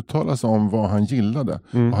som uttalade sig om vad han gillade.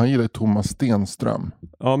 Och han gillade Thomas Stenström.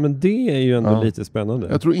 Ja, men det är ju ändå lite spännande.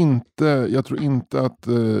 Jag tror inte att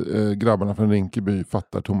grabbarna från Rinkeby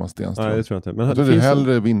fattar Thomas Stenström. Nej, det tror jag inte. Men jag tror det är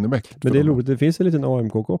hellre Winnerbäck. Men det är roligt, det finns en liten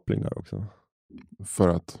AMK-koppling där också. För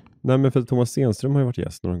att? Nej, men för att Thomas Stenström har ju varit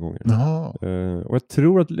gäst några gånger. Och jag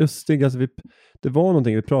tror att Lustig, alltså det var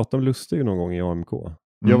någonting, vi pratade om Lustig någon gång i AMK.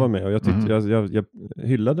 Jag var med och jag tyckte jag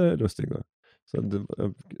hyllade Lustig. Så jag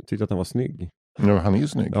tyckte att han var snygg. Ja, han är ju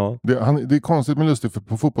snygg. Ja. Det är konstigt med Lustig, för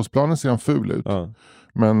på fotbollsplanen ser han ful ut. Ja.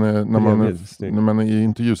 Men när man är i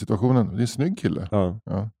intervjusituationen, det är en snygg kille. Ja.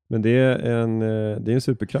 Ja. Men det är en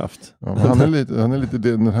superkraft. Ja, han är lite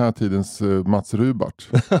den här tidens Mats Rubart.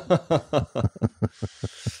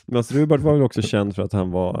 Mats Rubart var väl också känd för att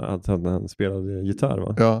han spelade gitarr,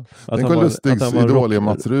 va? Ja, att den var Lustigs idol är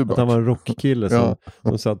Mats Rubart. Att han var en rockkille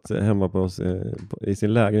som satt hemma på oss, i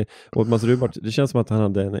sin lägenhet. Och Mats Rubart, det känns som att han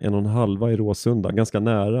hade en och en halva i Råsunda, ganska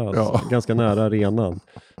nära arenan.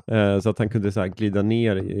 Så att han kunde så här glida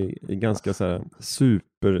ner i ganska så här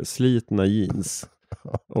superslitna jeans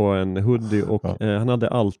och en hoodie och han hade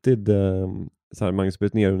alltid så här Magnus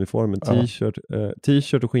Betnér-uniformen,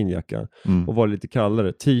 t-shirt och skinnjacka och var lite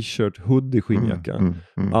kallare, t-shirt, hoodie, skinnjacka,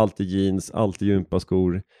 alltid jeans, alltid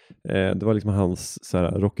gympaskor. Det var liksom hans så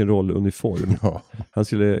här rock'n'roll-uniform. Han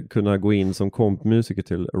skulle kunna gå in som kompmusiker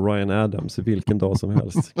till Ryan Adams vilken dag som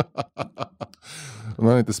helst. När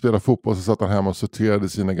han inte spelade fotboll så satt han hemma och sorterade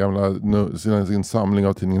sin samling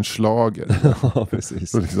av tidningen Schlager. Ja,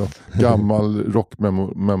 precis. Så liksom, gammal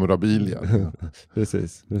rockmemorabilia.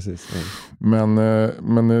 Precis. Ja. Men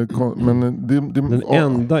den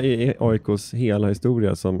enda i AIKs hela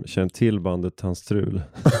historia som känt till bandet Hans Strul.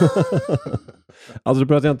 Alltså då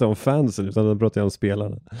pratar jag inte om fansen utan då pratar jag om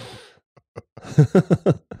spelarna.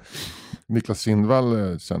 Niklas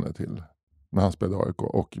Kindvall känner till när han spelade AIK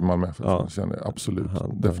och Malmö FF. Han känner absolut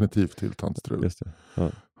definitivt till Hans Strul. Just det. Ja.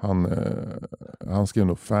 Han skrev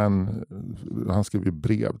nog han skrev ju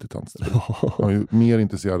brev till Hans Strul. Han är ju mer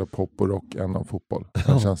intresserad av pop och rock än av fotboll.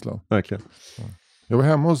 Den känslan. Verkligen. Ja. Jag var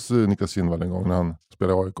hemma hos Niklas Kindvall en gång när han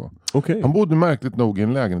spelade AIK. Okay. Han bodde märkligt nog i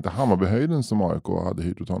en lägenhet i Hammarbyhöjden som AIK hade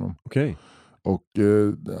hyrt åt honom. Okay. Och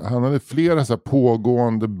han hade flera så här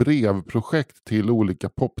pågående brevprojekt till olika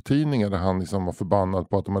poptidningar där han liksom var förbannad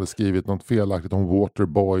på att de hade skrivit något felaktigt om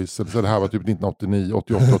Waterboys. Så det här var typ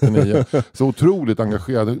 1988-89. Så otroligt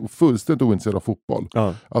engagerad och fullständigt ointresserad av fotboll.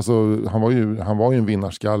 Ja. Alltså han var ju en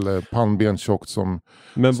vinnarskalle, pannbentjockt som...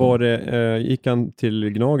 Men gick han till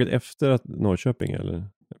Gnaget efter att Norrköping eller?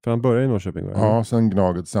 För han började i Norrköping, va? Ja, sen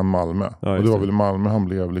Gnaget, sen Malmö. Ja, och det var väl Malmö han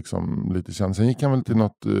blev liksom lite känd. Sen gick han väl till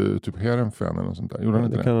något typ Heerenveen eller något sånt där. Gjorde han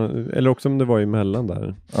inte det? Eller också om det var emellan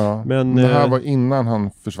där. Ja, men det här var innan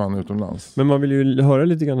han försvann utomlands. Men man vill ju höra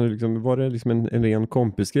lite grann, liksom, var det liksom en ren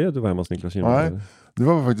kompisgrej att du var hemma hos Niklas Kindvall? Nej, det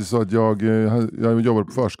var faktiskt så att jag jobbade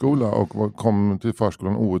på förskola och kom till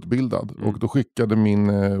förskolan outbildad. Och då skickade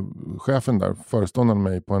chefen där, föreståndaren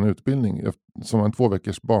mig på en utbildning som var en 2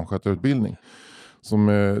 veckors barnskötarutbildning.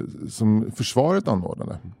 Som försvaret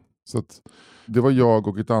anordnade. Så att det var jag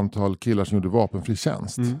och ett antal killar som gjorde vapenfri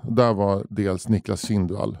tjänst. Där var dels Niklas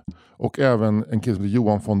Kindvall och även en kille som heter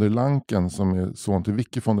Johan von der Lanken som är son till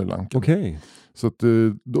Vicky von der Lanken. Okay. Så att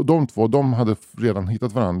de två, de hade redan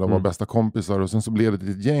hittat varandra och var bästa kompisar. Och sen så blev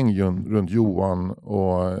det ett gäng runt Johan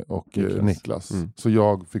och Niklas. Så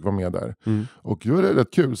jag fick vara med där. Och det var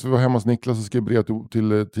rätt kul. Så vi var hemma hos Niklas och skrev brev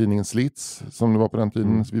till tidningen Slits som det var på den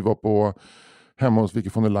tiden. Så vi var hemma hos Vicky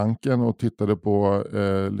von der Lanken och tittade på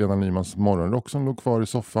Lena Nymans morgonrock som låg kvar i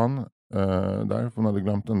soffan där. Hon hade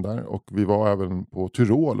glömt den där. Och vi var även på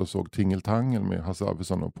Tyrol och såg Tingeltangel med Hasse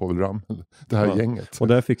Alfredson och Povel Ramel. Det här gänget. Och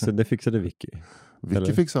det fixade Vicky.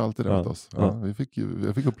 Vicky fixade alltid det åt oss. Ja.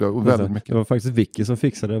 Jag fick uppleva väldigt mycket. Det var faktiskt Vicky som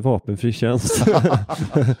fixade vapenfri tjänst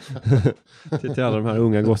till alla de här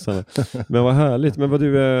unga gossarna. Men vad härligt.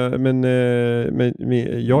 Men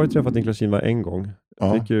jag har ju träffat Niklas Kindvall en gång.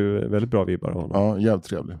 Jag fick ju väldigt bra vibbar av honom. Ja, jävligt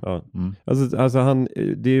trevlig. Ja. Alltså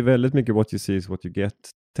det är väldigt mycket what you see is what you get,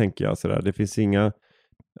 tänker jag. Sådär. Det finns inga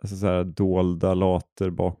dolda later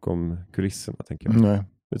bakom kulisserna, tänker jag. Nej.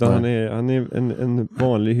 Utan han är en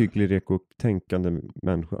vanlig, hygglig, reko tänkande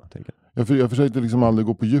människa, tänker jag. Jag försökte liksom aldrig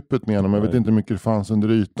gå på djupet med honom. Jag vet inte hur mycket det fanns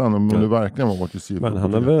under ytan. Om det verkligen var what you see. Men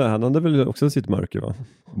han hade väl också sitt mörker, va?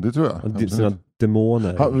 Det tror jag. Sina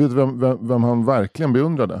demoner. Vet du vem han verkligen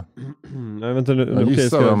beundrade? Jag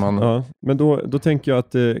gissar vem han... Ja, men då tänker jag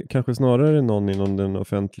att det kanske snarare är någon inom den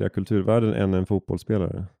offentliga kulturvärlden än en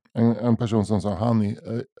fotbollsspelare. En person som sa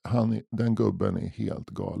den gubben är helt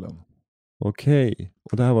galen. Okej.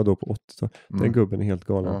 Och det här var då på 80-talet. Den gubben är helt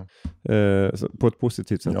galen. Ja. Så på ett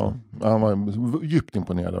positivt sätt. Ja, han var djupt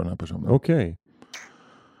imponerad av den här personen. Okej.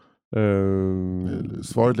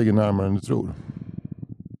 Svaret ligger närmare än du tror.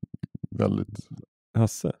 Väldigt...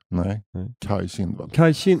 Hasse? Nej. Kai Kindvall.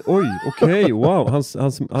 Okej, wow. Hans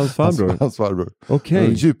farbror. Hans farbror.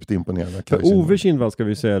 Okej. Djupt imponerad. Ove Kindvall ska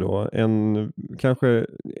vi säga då. Kanske,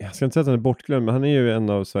 jag ska inte säga att han är bortglömd, men han är ju en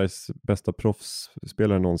av Sveriges bästa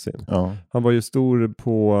proffsspelare någonsin. Ja. Han var ju stor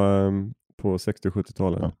på 60- och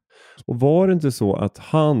 70-talen. Ja. Och var det inte så att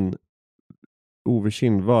Ove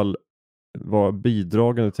Kindvall, var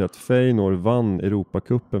bidragande till att Feyenoord vann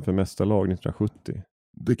Europacupen för mästarlag 1970?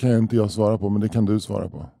 Det kan inte jag svara på, men det kan du svara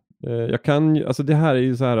på. Jag kan, alltså det här är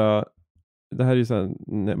ju så här,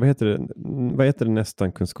 vad heter det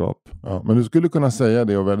nästan kunskap? Ja, men du skulle kunna säga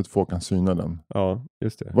det och väldigt få kan syna den. Ja,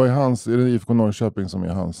 just det. Är det IFK Norrköping som är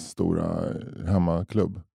hans stora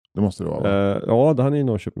hemmaklubb? Det måste det vara, va? Han är ju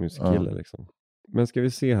Norrköpings kille liksom. Men ska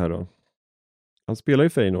vi se här då. Han spelar ju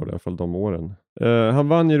Feyenoord i alla fall de åren. Han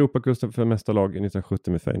vann Europacupen för mästarlag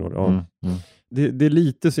 1970 med Feyenoord. Ja. Det är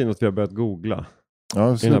lite synd att vi har börjat googla.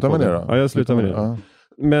 Ja, sluta med det då. Ja, jag slutar med det. Ja.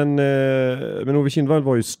 Men Ove Kindvall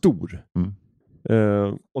var ju stor.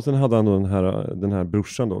 Och sen hade han då den här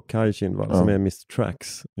brorsan då, Kai Kindvall, som är Mr.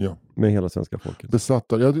 Tracks. Ja. Med hela svenska folket.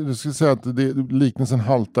 Besatt av. Jag skulle säga att liknelsen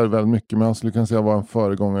haltar väldigt mycket, men han skulle kunna säga var en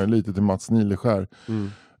föregångare lite till Mats Nileskär.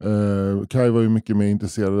 Kai var ju mycket mer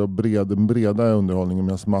intresserad av breda underhållningen,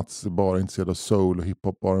 medan Mats bara intresserad av soul och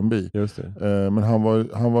hiphop och R&B. Just det. Men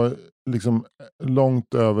han var liksom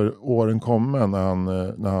långt över åren kommen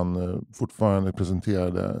när han fortfarande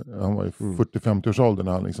presenterade, han var i 40-50 års ålder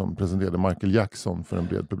när han liksom presenterade Michael Jackson för en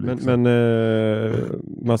bred publik. Men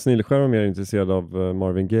Mats Nileskär var mer intresserad av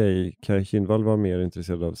Marvin Gaye. Kai Kindvall var mer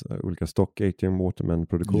intresserad av olika Stock Aitken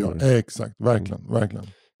Waterman-produktioner. Ja, exakt. Verkligen.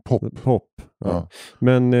 Pop. Ja.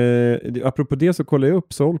 Men apropå det så kollade jag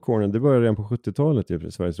upp Soulcorner. Det började redan på 70-talet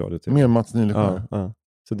i Sveriges Radio. Typ. Med Mats Nileskär. Ja.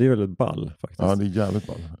 Så det är väldigt ball faktiskt. Ja, det är jävligt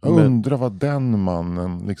ball. Jag undrar vad den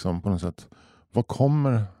mannen liksom på något sätt, var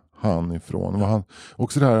kommer han ifrån?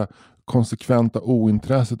 Också det här konsekventa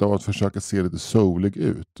ointresset av att försöka se lite soulig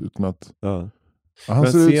ut. Utan att... Ja.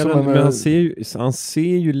 Han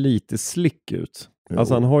ser ju lite slick ut.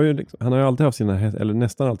 Alltså han har ju alltid haft eller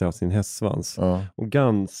nästan alltid haft sin hästsvans. Ja. Och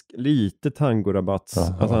ganska lite tangorabatts.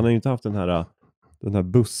 Alltså han har ju inte haft den här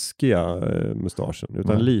buskiga mustaschen.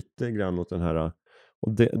 Utan lite grann åt den här.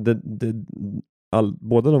 Och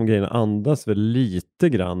båda de grejerna andas väl lite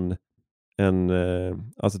grann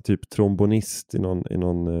alltså typ trombonist i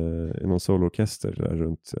någon soloorkester där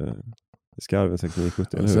runt Skarven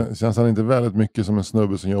 6970, eller hur? Känns han inte väldigt mycket som en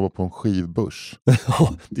snubbe som jobbar på en skivbörs?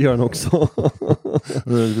 Ja, det gör han också.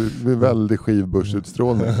 Det är väldigt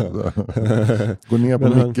skivbörsutstrålning. Gå ner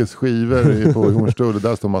på Mickes skivor på Hornstull och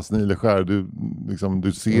där står Mats Nileskär.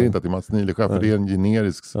 Du ser inte att det är Mats Nileskär, för det är en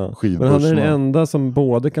generisk skivbörs. Men han är den enda som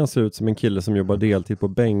både kan se ut som en kille som jobbar deltid på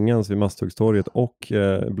Bengans vid Masthuggstorget och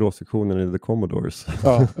blåsektionen i The Commodores.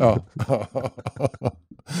 Ja.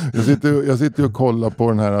 Jag sitter och kollar på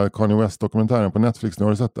den här Kanye West-dokumentären på Netflix. Har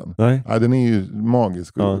du sett den? Nej. Den är ju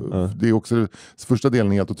magisk. Det är också, första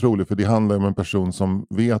delen är helt otrolig, för det handlar om en person som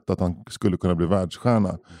vet att han skulle kunna bli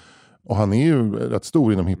världsstjärna. Och han är ju rätt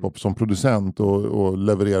stor inom hiphop som producent och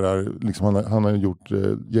levererar, liksom han har gjort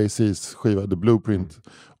Jay-Z's skiva The Blueprint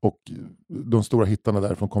och de stora hittarna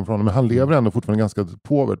därifrån kom från honom. Men han lever ändå fortfarande ganska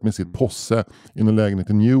påvert med sitt posse i en lägenhet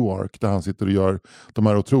i Newark, där han sitter och gör de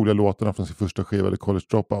här otroliga låtarna från sin första skiva, eller College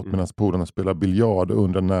Dropout, medan polarna spelar biljard och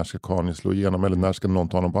undrar när ska Kanye slå igenom, eller när ska någon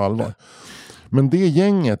ta honom på allvar. Men det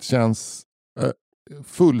gänget känns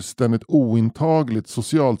fullständigt ointagligt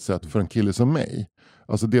socialt sett för en kille som mig.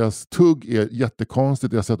 Alltså deras tugg är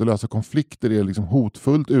jättekonstigt, deras sätt att lösa konflikter är liksom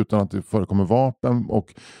hotfullt utan att det förekommer vapen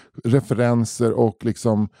och referenser och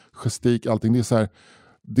liksom gestik, allting. Det är så här,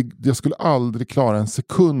 jag skulle aldrig klara en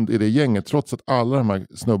sekund i det gänget, trots att alla de här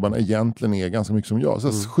snubbarna egentligen är ganska mycket som jag. Så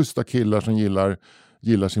här, schyssta killar som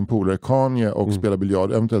gillar sin polare Kanye och spelar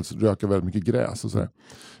biljard, eventuellt röka väldigt mycket gräs och sådär.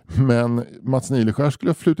 Men Mats Nileskär skulle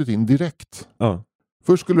ha flutit in direkt. Ja.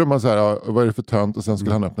 Först skulle de säga, vad är det för tönt? Och sen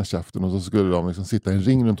skulle han öppna käften och så skulle de liksom sitta i en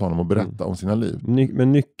ring runt honom och berätta om sina liv.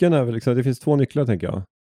 Men nyckeln är väl liksom, det finns två nycklar tänker jag.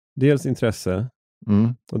 dels intresse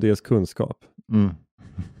och dels kunskap.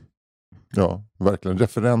 Ja, verkligen.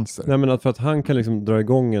 Referenser. Nej, men för att han kan liksom dra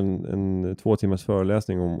igång en 2 timmars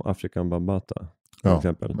föreläsning om Afrikan Bambata. Till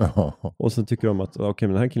exempel. Ja. Och så tycker de att men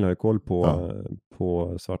den här killen har ju koll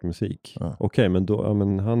på svart musik. Ja. Okej, men då,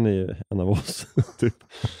 men han är en av oss. Typ.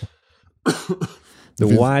 The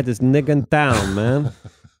whitest nigga in town, man.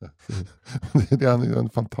 Det är en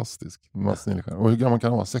fantastisk Mats Nileskär. Och hur gammal kan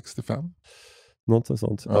han vara? 65? Något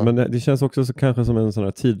sånt. Ja. Ja, men det känns också kanske som en sån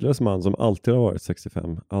här tidlös man som alltid har varit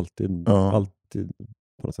 65. Alltid på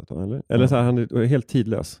något sätt. Eller så här, han är helt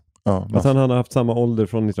tidlös. Ja, att han har haft samma ålder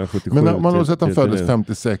från 1977. Men man har sett att han föddes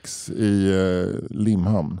 56 i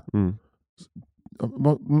Limhamn.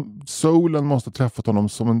 Soulen måste ha träffat honom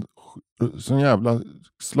som en jävla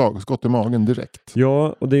skott i magen direkt.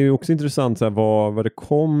 Ja, och det är ju också intressant så här, var det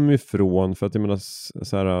kom ifrån. För att jag menar,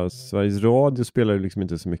 så här, Sveriges Radio spelar ju liksom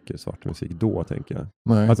inte så mycket svart musik då, tänker jag.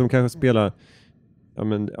 Nej. Att de kanske spelar... Ja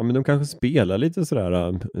men de kanske spelar lite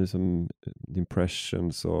sådär som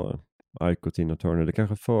Impressions och Ike och Tina Turner. Det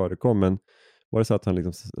kanske förekom, men var det så att han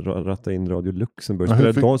liksom rattade in Radio Luxemburg?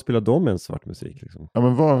 Spelade de en svart musik? Liksom? Ja,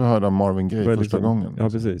 men var hörde Marvin Gaye första liksom, gången? Ja,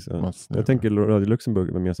 precis. Ja. Jag tänker Radio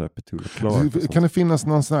Luxemburg var mer så här Petula Clark. Kan det finnas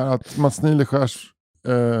någon sån här att Mats Nileskärs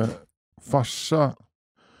farsa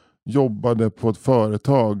jobbade på ett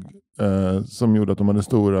företag som gjorde att de hade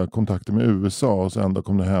stora kontakter med USA, och så ändå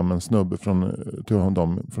kom det hem en snubbe till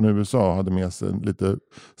honom från USA och hade med sig lite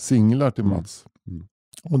singlar till Mats.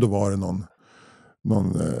 Och då var det någon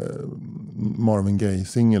Marvin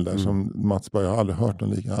Gaye-singel där som Mats bara, jag har aldrig hört någon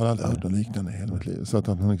liknande i hela mitt liv. Så att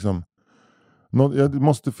han liksom... Det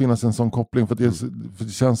måste finnas en sån koppling, för det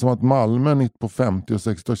känns som att Malmö på 50 och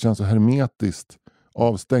 60 känns så hermetiskt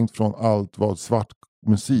avstängt från allt vad svart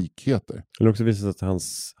musik heter. Eller också visar det att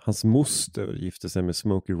hans moster gifte sig med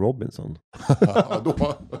Smokey Robinson. Ja, då.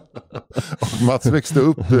 Och Mats växte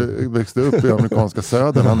upp i amerikanska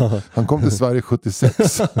södern. Han kom till Sverige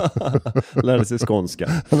 76. Lärde sig skånska.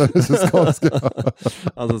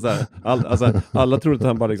 Alltså så här, alla trodde att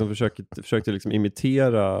han bara liksom försökte liksom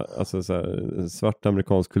imitera alltså så här, svart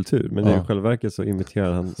amerikansk kultur. Men i själva verket så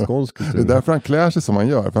imiterar han skånsk kultur. Det är därför han klär sig som han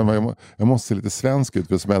gör. För jag måste se lite svensk ut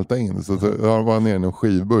för att smälta in. Så jag var nere i en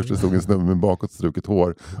skivbörs. Det stod en snubbe med bakåtstruket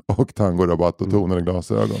hår och tangorabatt och tonade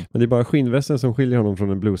glasögon. Men det är bara skinnvästen som skiljer honom från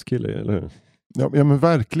en blueskille, eller hur? Ja men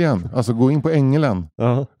verkligen. Alltså gå in på Ängelen.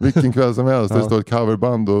 Vilken kväll som helst. Det står ett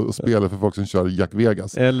coverband och spelar för folk som kör Jack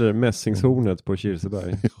Vegas. Eller Mässingshornet på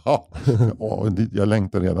Kirseberg. Jag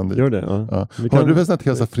längtar redan dit. Gör det, ja. Har du förresten att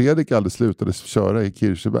Hesa Fredrik aldrig slutade köra i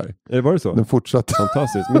Kirseberg? Var det så? Den fortsatte.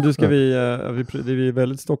 Fantastiskt. Men du ska vi är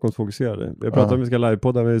väldigt Stockholmsfokuserade. Jag pratade om vi ska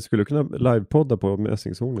livepodda, men vi skulle kunna livepodda på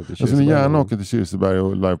Mässingshornet i Kirseberg. Jag skulle gärna åka till Kirseberg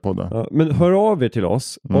och livepodda. Ja, men hör av er till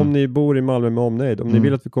oss om ni bor i Malmö med omnejd. Om ni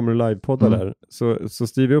vill att vi kommer att livepodda där. Så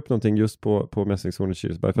skriver vi upp någonting just på Mässingshornet i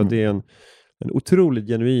Kirseberg. För att det är en otroligt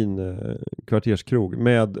genuin kvarterskrog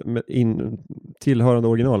med tillhörande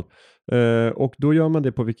original. Och då gör man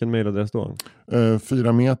det på vilken mailadress då?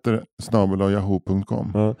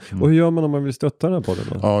 4meter@yahoo.com. Ja. Och hur gör man om man vill stötta den här podden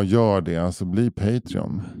då? Ja, gör det. Alltså bli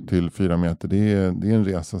Patreon till 4 meter. Det är en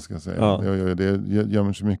resa, ska jag säga. Ja. Det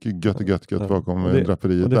gömmer så mycket gött bakom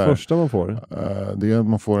draperiet. Och det första man får? Det är att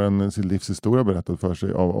man får sin livshistoria berättad för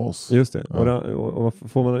sig av oss. Just det. Ja. Och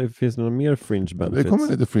finns det några mer fringe benefits? Det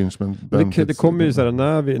kommer lite fringe benefits. Det kommer ju så här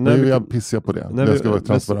när vi är pissiga på det. Det ska vara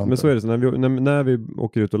transparent. Men så är det så. När vi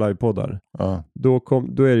åker ut och livepoddar, då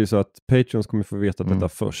är det ju så att Patreons kommer få veta detta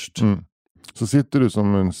först. Så sitter du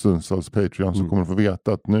som en Sundsvalls Patreon så kommer du få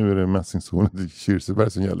veta att nu är det Mässingshornet i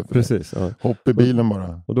Kirseberg som gäller för Precis, dig. Hopp i bilen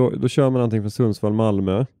bara. Och då kör man antingen från Sundsvall,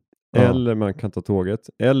 Malmö, eller man kan ta tåget,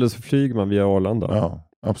 eller så flyger man via Arlanda. Ja,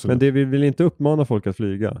 absolut. Men vi vill inte uppmana folk att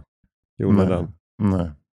flyga.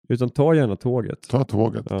 Nej. Utan ta gärna tåget. Ta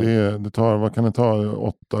tåget. Ja. Det tar, vad kan det ta?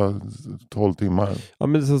 8-12 timmar. Ja,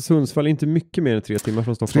 men så Sundsvall är inte mycket mer än 3 timmar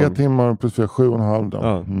från Stockholm. 3 timmar plus 7,5 då.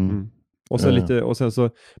 Ja. Och sen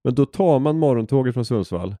men då tar man morgontåget från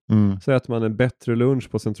Sundsvall. Så äter man en bättre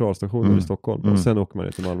lunch på centralstationen i Stockholm. Och sen åker man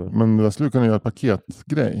ner till Malmö. Men där skulle kunna göra ett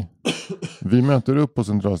paketgrej. Vi möter upp på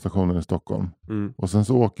centralstationen i Stockholm. Och sen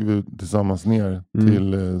så åker vi tillsammans ner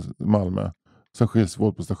till Malmö. Sen skiljs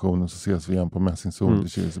vi på stationen, så ses vi igen på Mässingshornet i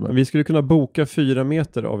Kirseberg. Vi skulle kunna boka 4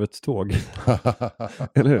 meter av ett tåg.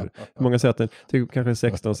 Eller hur? Hur många säten? Det är kanske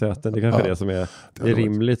 16 säten. Det är kanske det som är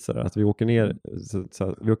rimligt. Så att vi åker ner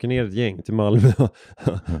vi åker ner ett gäng till Malmö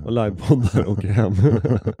och livepoddar och åker hem.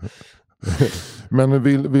 Men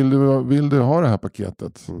vill du ha det här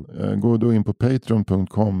paketet, gå då in på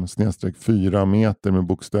patreon.com/4 meter med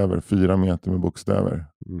bokstäver, 4 meter med bokstäver.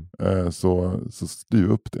 Så styr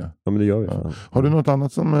upp det. Ja, men det gör vi. Ja. Har du något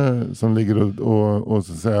annat som ligger och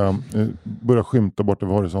så att säga börjar skymta bort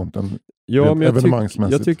över horisonten? Ja, men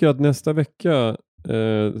evenemangsmässigt? Jag tycker att nästa vecka,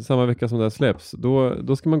 samma vecka som det här släpps,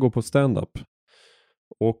 då ska man gå på stand-up.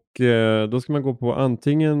 Och då ska man gå på,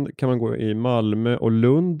 antingen kan man gå i Malmö och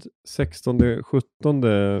Lund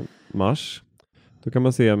 16-17 mars. Då kan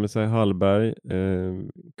man se Messiah Hallberg,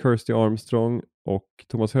 Kirsty Armstrong och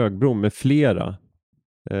Thomas Högblom med flera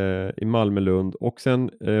i Malmö, Lund. Och sen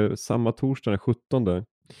samma torsdag den 17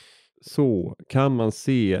 så kan man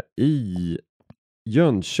se i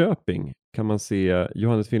Jönköping, kan man se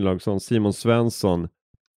Johannes Finnlaugsson, Simon Svensson,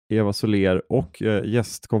 Eva Soler och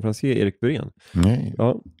gästkonferencier Erik Burén. Nej.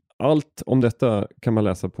 Ja, allt om detta kan man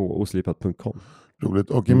läsa på oslipat.com. Roligt.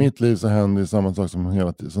 Och i mitt liv så händer samma sak som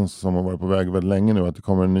hela tiden, som har varit på väg väldigt länge nu, att det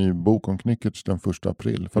kommer en ny bok om Knyckertz den 1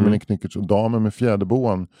 april. Familjen Knyckertz och Damen med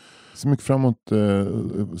fjäderboan. Så mycket framåt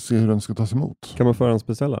se hur den ska tas emot. Kan man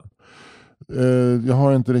förhandsbeställa? Jag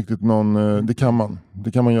har inte riktigt någon, det kan man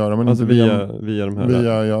göra, men alltså inte via de här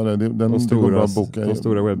de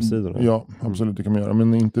stora webbsidorna. Ja, absolut, det kan man göra,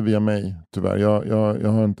 men inte via mig tyvärr.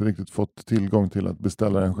 Jag har inte riktigt fått tillgång till att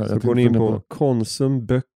beställa den själv. Så går ni in på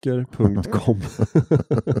konsumböcker.com.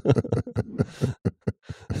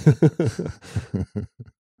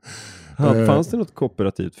 Fanns det något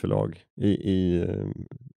kooperativt förlag i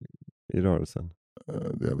rörelsen?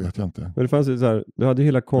 Det vet jag inte. Men det fanns ju så här, du hade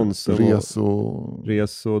hela Konsum,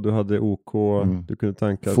 Reso, du hade OK, du kunde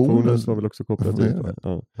tanka. Fonus var väl också kooperativt.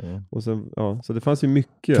 Ja. Och sen, så det fanns ju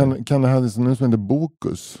mycket. Kan det här som nu som heter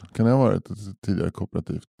Bokus, kan det ha varit ett tidigare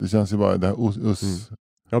kooperativt? Det känns ju bara det här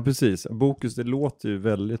Ja, precis. Bokus, det låter ju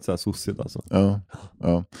väldigt så här sossigt alltså. Ja.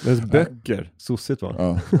 Men böcker, sossigt va?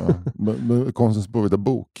 Ja. Konstens påvita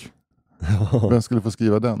bok. Vem skulle få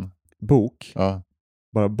skriva den? Bok? Ja.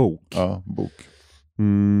 Bara bok? Ja, bok.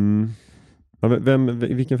 Ja,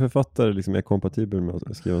 vilken författare liksom är kompatibel med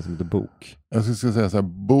att skriva som heter bok? Jag skulle säga så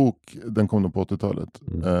här, bok, den kom då på 80-talet.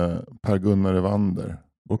 Per-Gunnar Evander.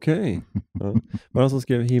 Okej. Ja. Var han som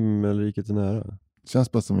skrev Himmelriket är nära?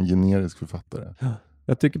 Känns bara som en generisk författare.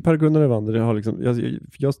 Jag tycker Per-Gunnar Evander har liksom,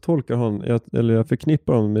 jag tolkar honom, jag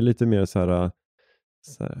förknippar honom med lite mer så här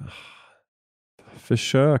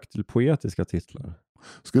försök till poetiska titlar.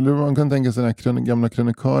 Skulle man kunna tänka sig den här gamla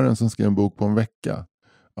krönikören som skrev en bok på en vecka?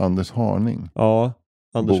 Anders Harning. Ja,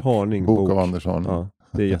 Harning. Bok av Anders Harning. Ja,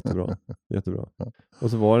 det är jättebra. Ja. Och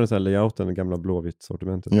så var det så här layouten, den gamla blåvitt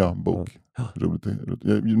sortimentet. Ja, bok. Ja. Roligt.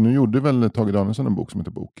 Nu gjorde väl Tage Danielsson en bok som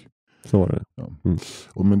heter Bok. Så var det. Ja.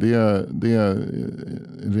 Och med det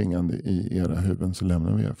ringande i era huvuden så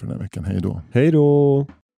lämnar vi er för den här veckan. Hej då. Hej då!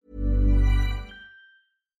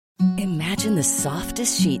 Imagine the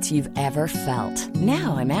softest sheets you've ever felt.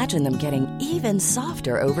 Now imagine them getting even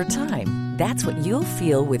softer over time. That's what you'll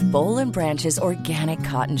feel with Boll & Branch's organic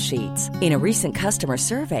cotton sheets. In a recent customer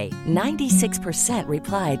survey, 96%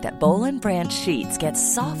 replied that Boll & Branch sheets get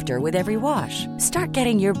softer with every wash. Start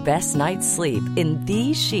getting your best night's sleep in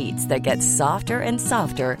these sheets that get softer and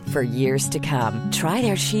softer for years to come. Try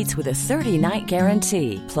their sheets with a 30-night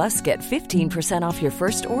guarantee. Plus, get 15% off your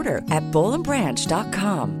first order at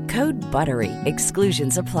bollandbranch.com. Code BUTTERY.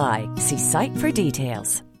 Exclusions apply. See site for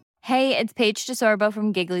details. Hey, it's Paige DeSorbo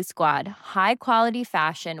from Giggly Squad. High quality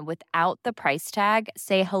fashion without the price tag.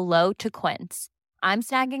 Say hello to Quince. I'm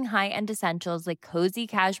snagging high-end essentials like cozy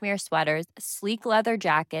cashmere sweaters, sleek leather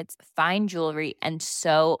jackets, fine jewelry, and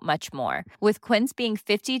so much more. With Quince being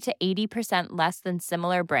 50 to 80% less than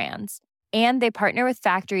similar brands. And they partner with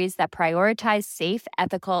factories that prioritize safe,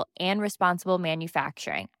 ethical, and responsible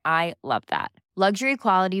manufacturing. I love that. Luxury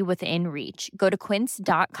quality within reach. Go to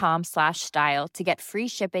quince.com/style to get free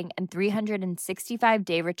shipping and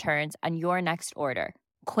 365-day returns on your next order.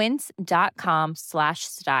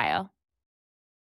 Quince.com/style.